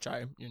type, which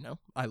I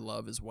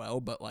love as well,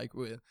 but like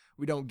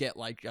we don't get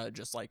like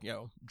just like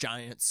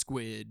giant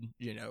squid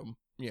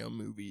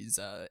movies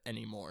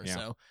anymore. Yeah.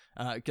 So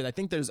because I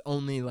think there's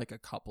only like a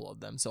couple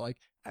of them, so like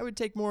I would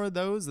take more of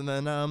those. And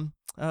then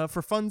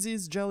for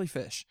funsies,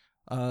 jellyfish.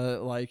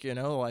 Like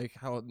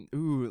how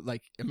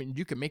like I mean,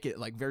 you can make it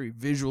like very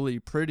visually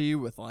pretty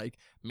with like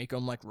make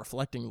them like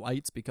reflecting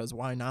lights, because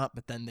why not?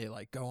 But then they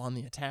like go on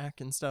the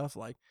attack and stuff,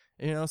 like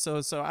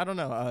so I don't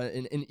know.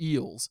 In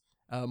eels,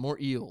 more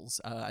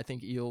eels. I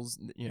think eels,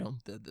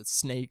 the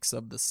snakes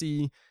of the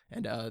sea,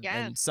 and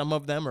Yeah. and some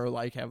of them are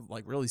like have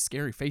like really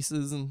scary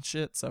faces and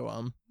shit.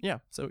 So yeah,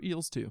 so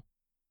eels too.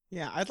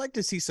 Yeah, I'd like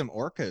to see some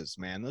orcas,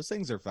 man. Those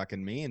things are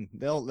fucking mean.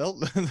 They'll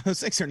those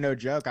things are no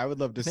joke. I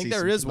would love to I think see there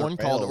some is killer one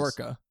called whales.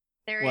 orca.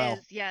 There Well,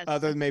 is, yes.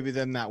 other maybe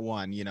than that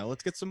one,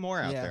 let's get some more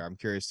out Yeah. there. I'm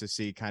curious to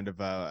see kind of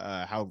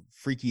how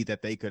freaky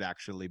that they could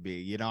actually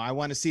be. I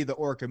want to see the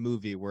orca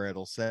movie where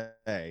it'll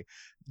say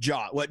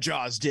what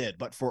Jaws did,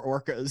 but for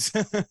orcas.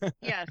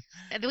 Yes.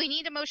 And we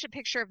need a motion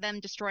picture of them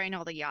destroying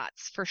all the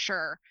yachts for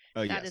sure.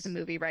 Oh, That is a yes.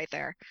 movie right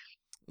there.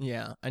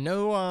 Yeah, I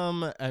know.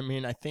 I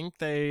mean, I think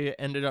they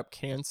ended up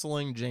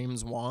canceling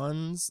James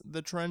Wan's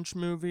The Trench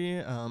movie.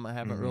 I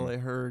haven't Mhm. really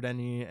heard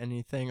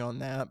anything on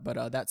that,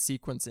 but that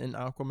sequence in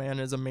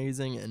Aquaman is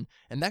amazing,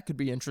 and that could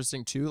be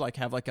interesting too. Like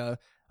have like a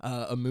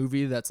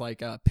movie that's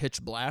like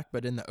pitch black,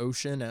 but in the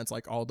ocean, and it's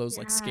like all those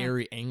like Yeah.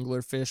 scary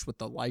anglerfish with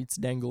the lights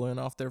dangling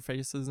off their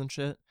faces and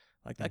shit.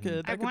 Like that Mhm. could I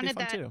that could be wanted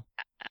fun that. too.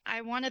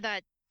 I wanted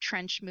that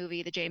Trench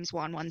movie, the James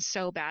Wan one,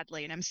 so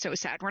badly, and I'm so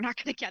sad we're not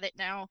going to get it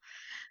now.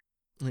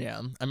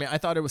 Yeah, I mean, I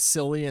thought it was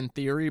silly in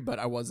theory, but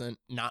I wasn't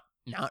not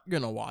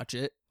gonna watch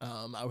it.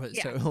 I was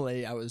Yeah.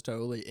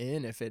 totally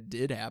in if it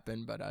did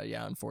happen, but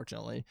yeah,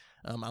 unfortunately,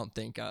 I don't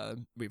think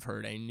we've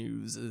heard any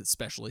news,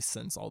 especially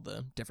since all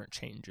the different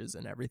changes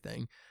and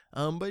everything.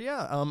 But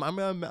yeah, I'm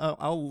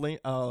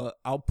gonna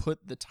I'll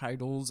put the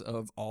titles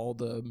of all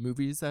the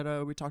movies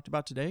that we talked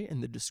about today in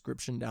the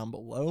description down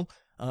below.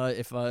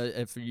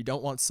 If you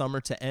don't want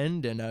summer to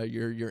end and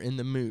you're in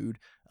the mood,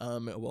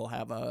 we'll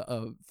have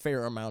a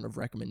fair amount of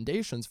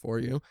recommendations for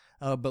you.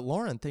 But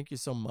Lauren, thank you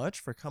so much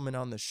for coming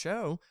on the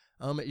show.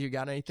 You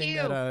got anything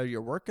that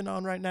you're working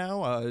on right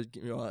now?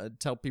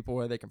 Tell people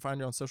where they can find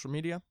you on social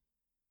media.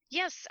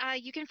 Yes,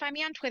 you can find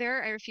me on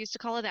Twitter. I refuse to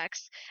call it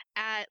X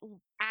at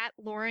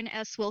Lauren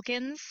S.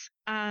 Wilkins.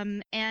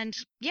 And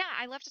yeah,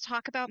 I love to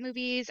talk about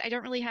movies. I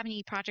don't really have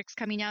any projects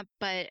coming up,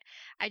 but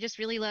I just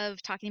really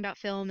love talking about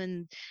film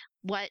and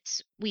what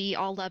we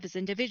all love as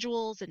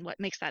individuals and what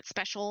makes that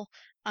special.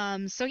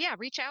 So yeah,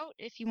 reach out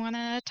if you want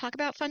to talk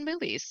about fun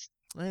movies.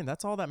 Hey,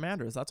 that's all that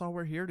matters. That's all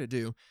we're here to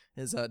do,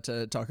 is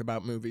to talk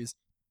about movies.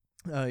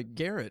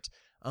 Garrett,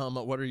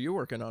 what are you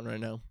working on right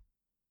now?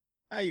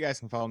 You guys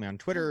can follow me on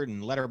Twitter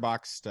and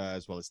Letterboxd,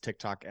 as well as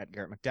TikTok at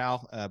Garrett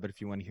McDowell. But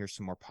if you want to hear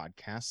some more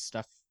podcast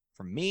stuff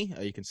from me,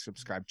 you can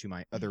subscribe to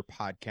my other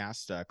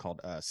podcast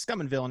called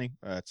Scum and Villainy.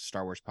 It's a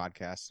Star Wars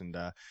podcast, and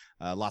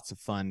lots of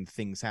fun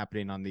things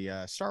happening on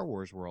the Star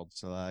Wars world.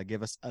 So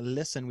give us a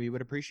listen. We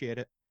would appreciate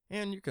it.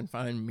 And you can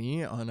find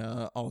me on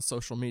all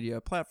social media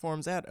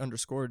platforms at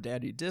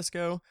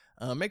 _daddydisco.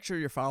 Make sure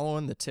you're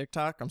following the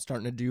TikTok. I'm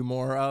starting to do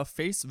more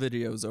face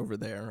videos over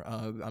there.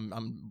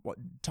 I'm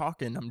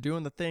talking. I'm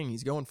doing the thing.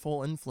 He's going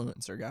full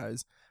influencer,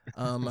 guys.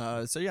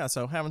 So yeah,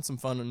 so having some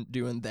fun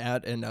doing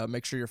that. And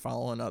make sure you're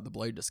following the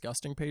Blade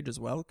Disgusting page as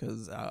well,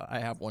 because I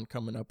have one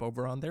coming up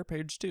over on their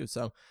page too.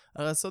 So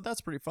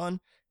that's pretty fun.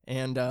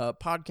 And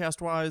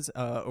podcast-wise,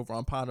 over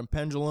on Pod and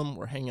Pendulum,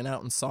 we're hanging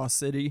out in Saw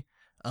City.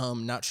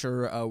 Not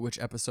sure which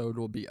episode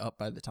will be up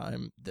by the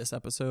time this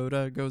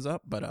episode goes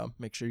up, but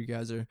make sure you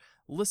guys are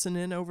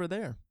listening over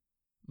there.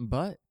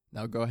 But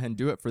That'll go ahead and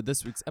do it for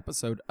this week's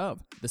episode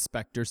of the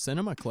Spectre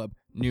Cinema Club.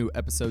 New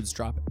episodes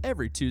drop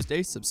every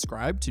Tuesday.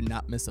 Subscribe to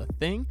not miss a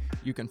thing.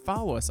 You can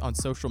follow us on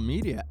social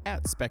media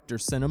at Spectre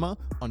Cinema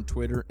on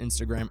Twitter,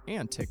 Instagram,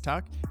 and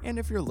TikTok. And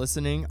if you're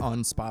listening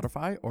on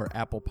Spotify or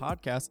Apple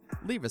Podcasts,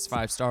 leave us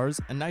 5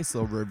 stars, a nice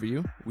little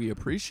review. We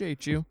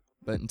appreciate you.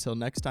 But until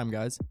next time,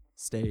 guys,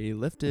 stay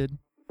lifted.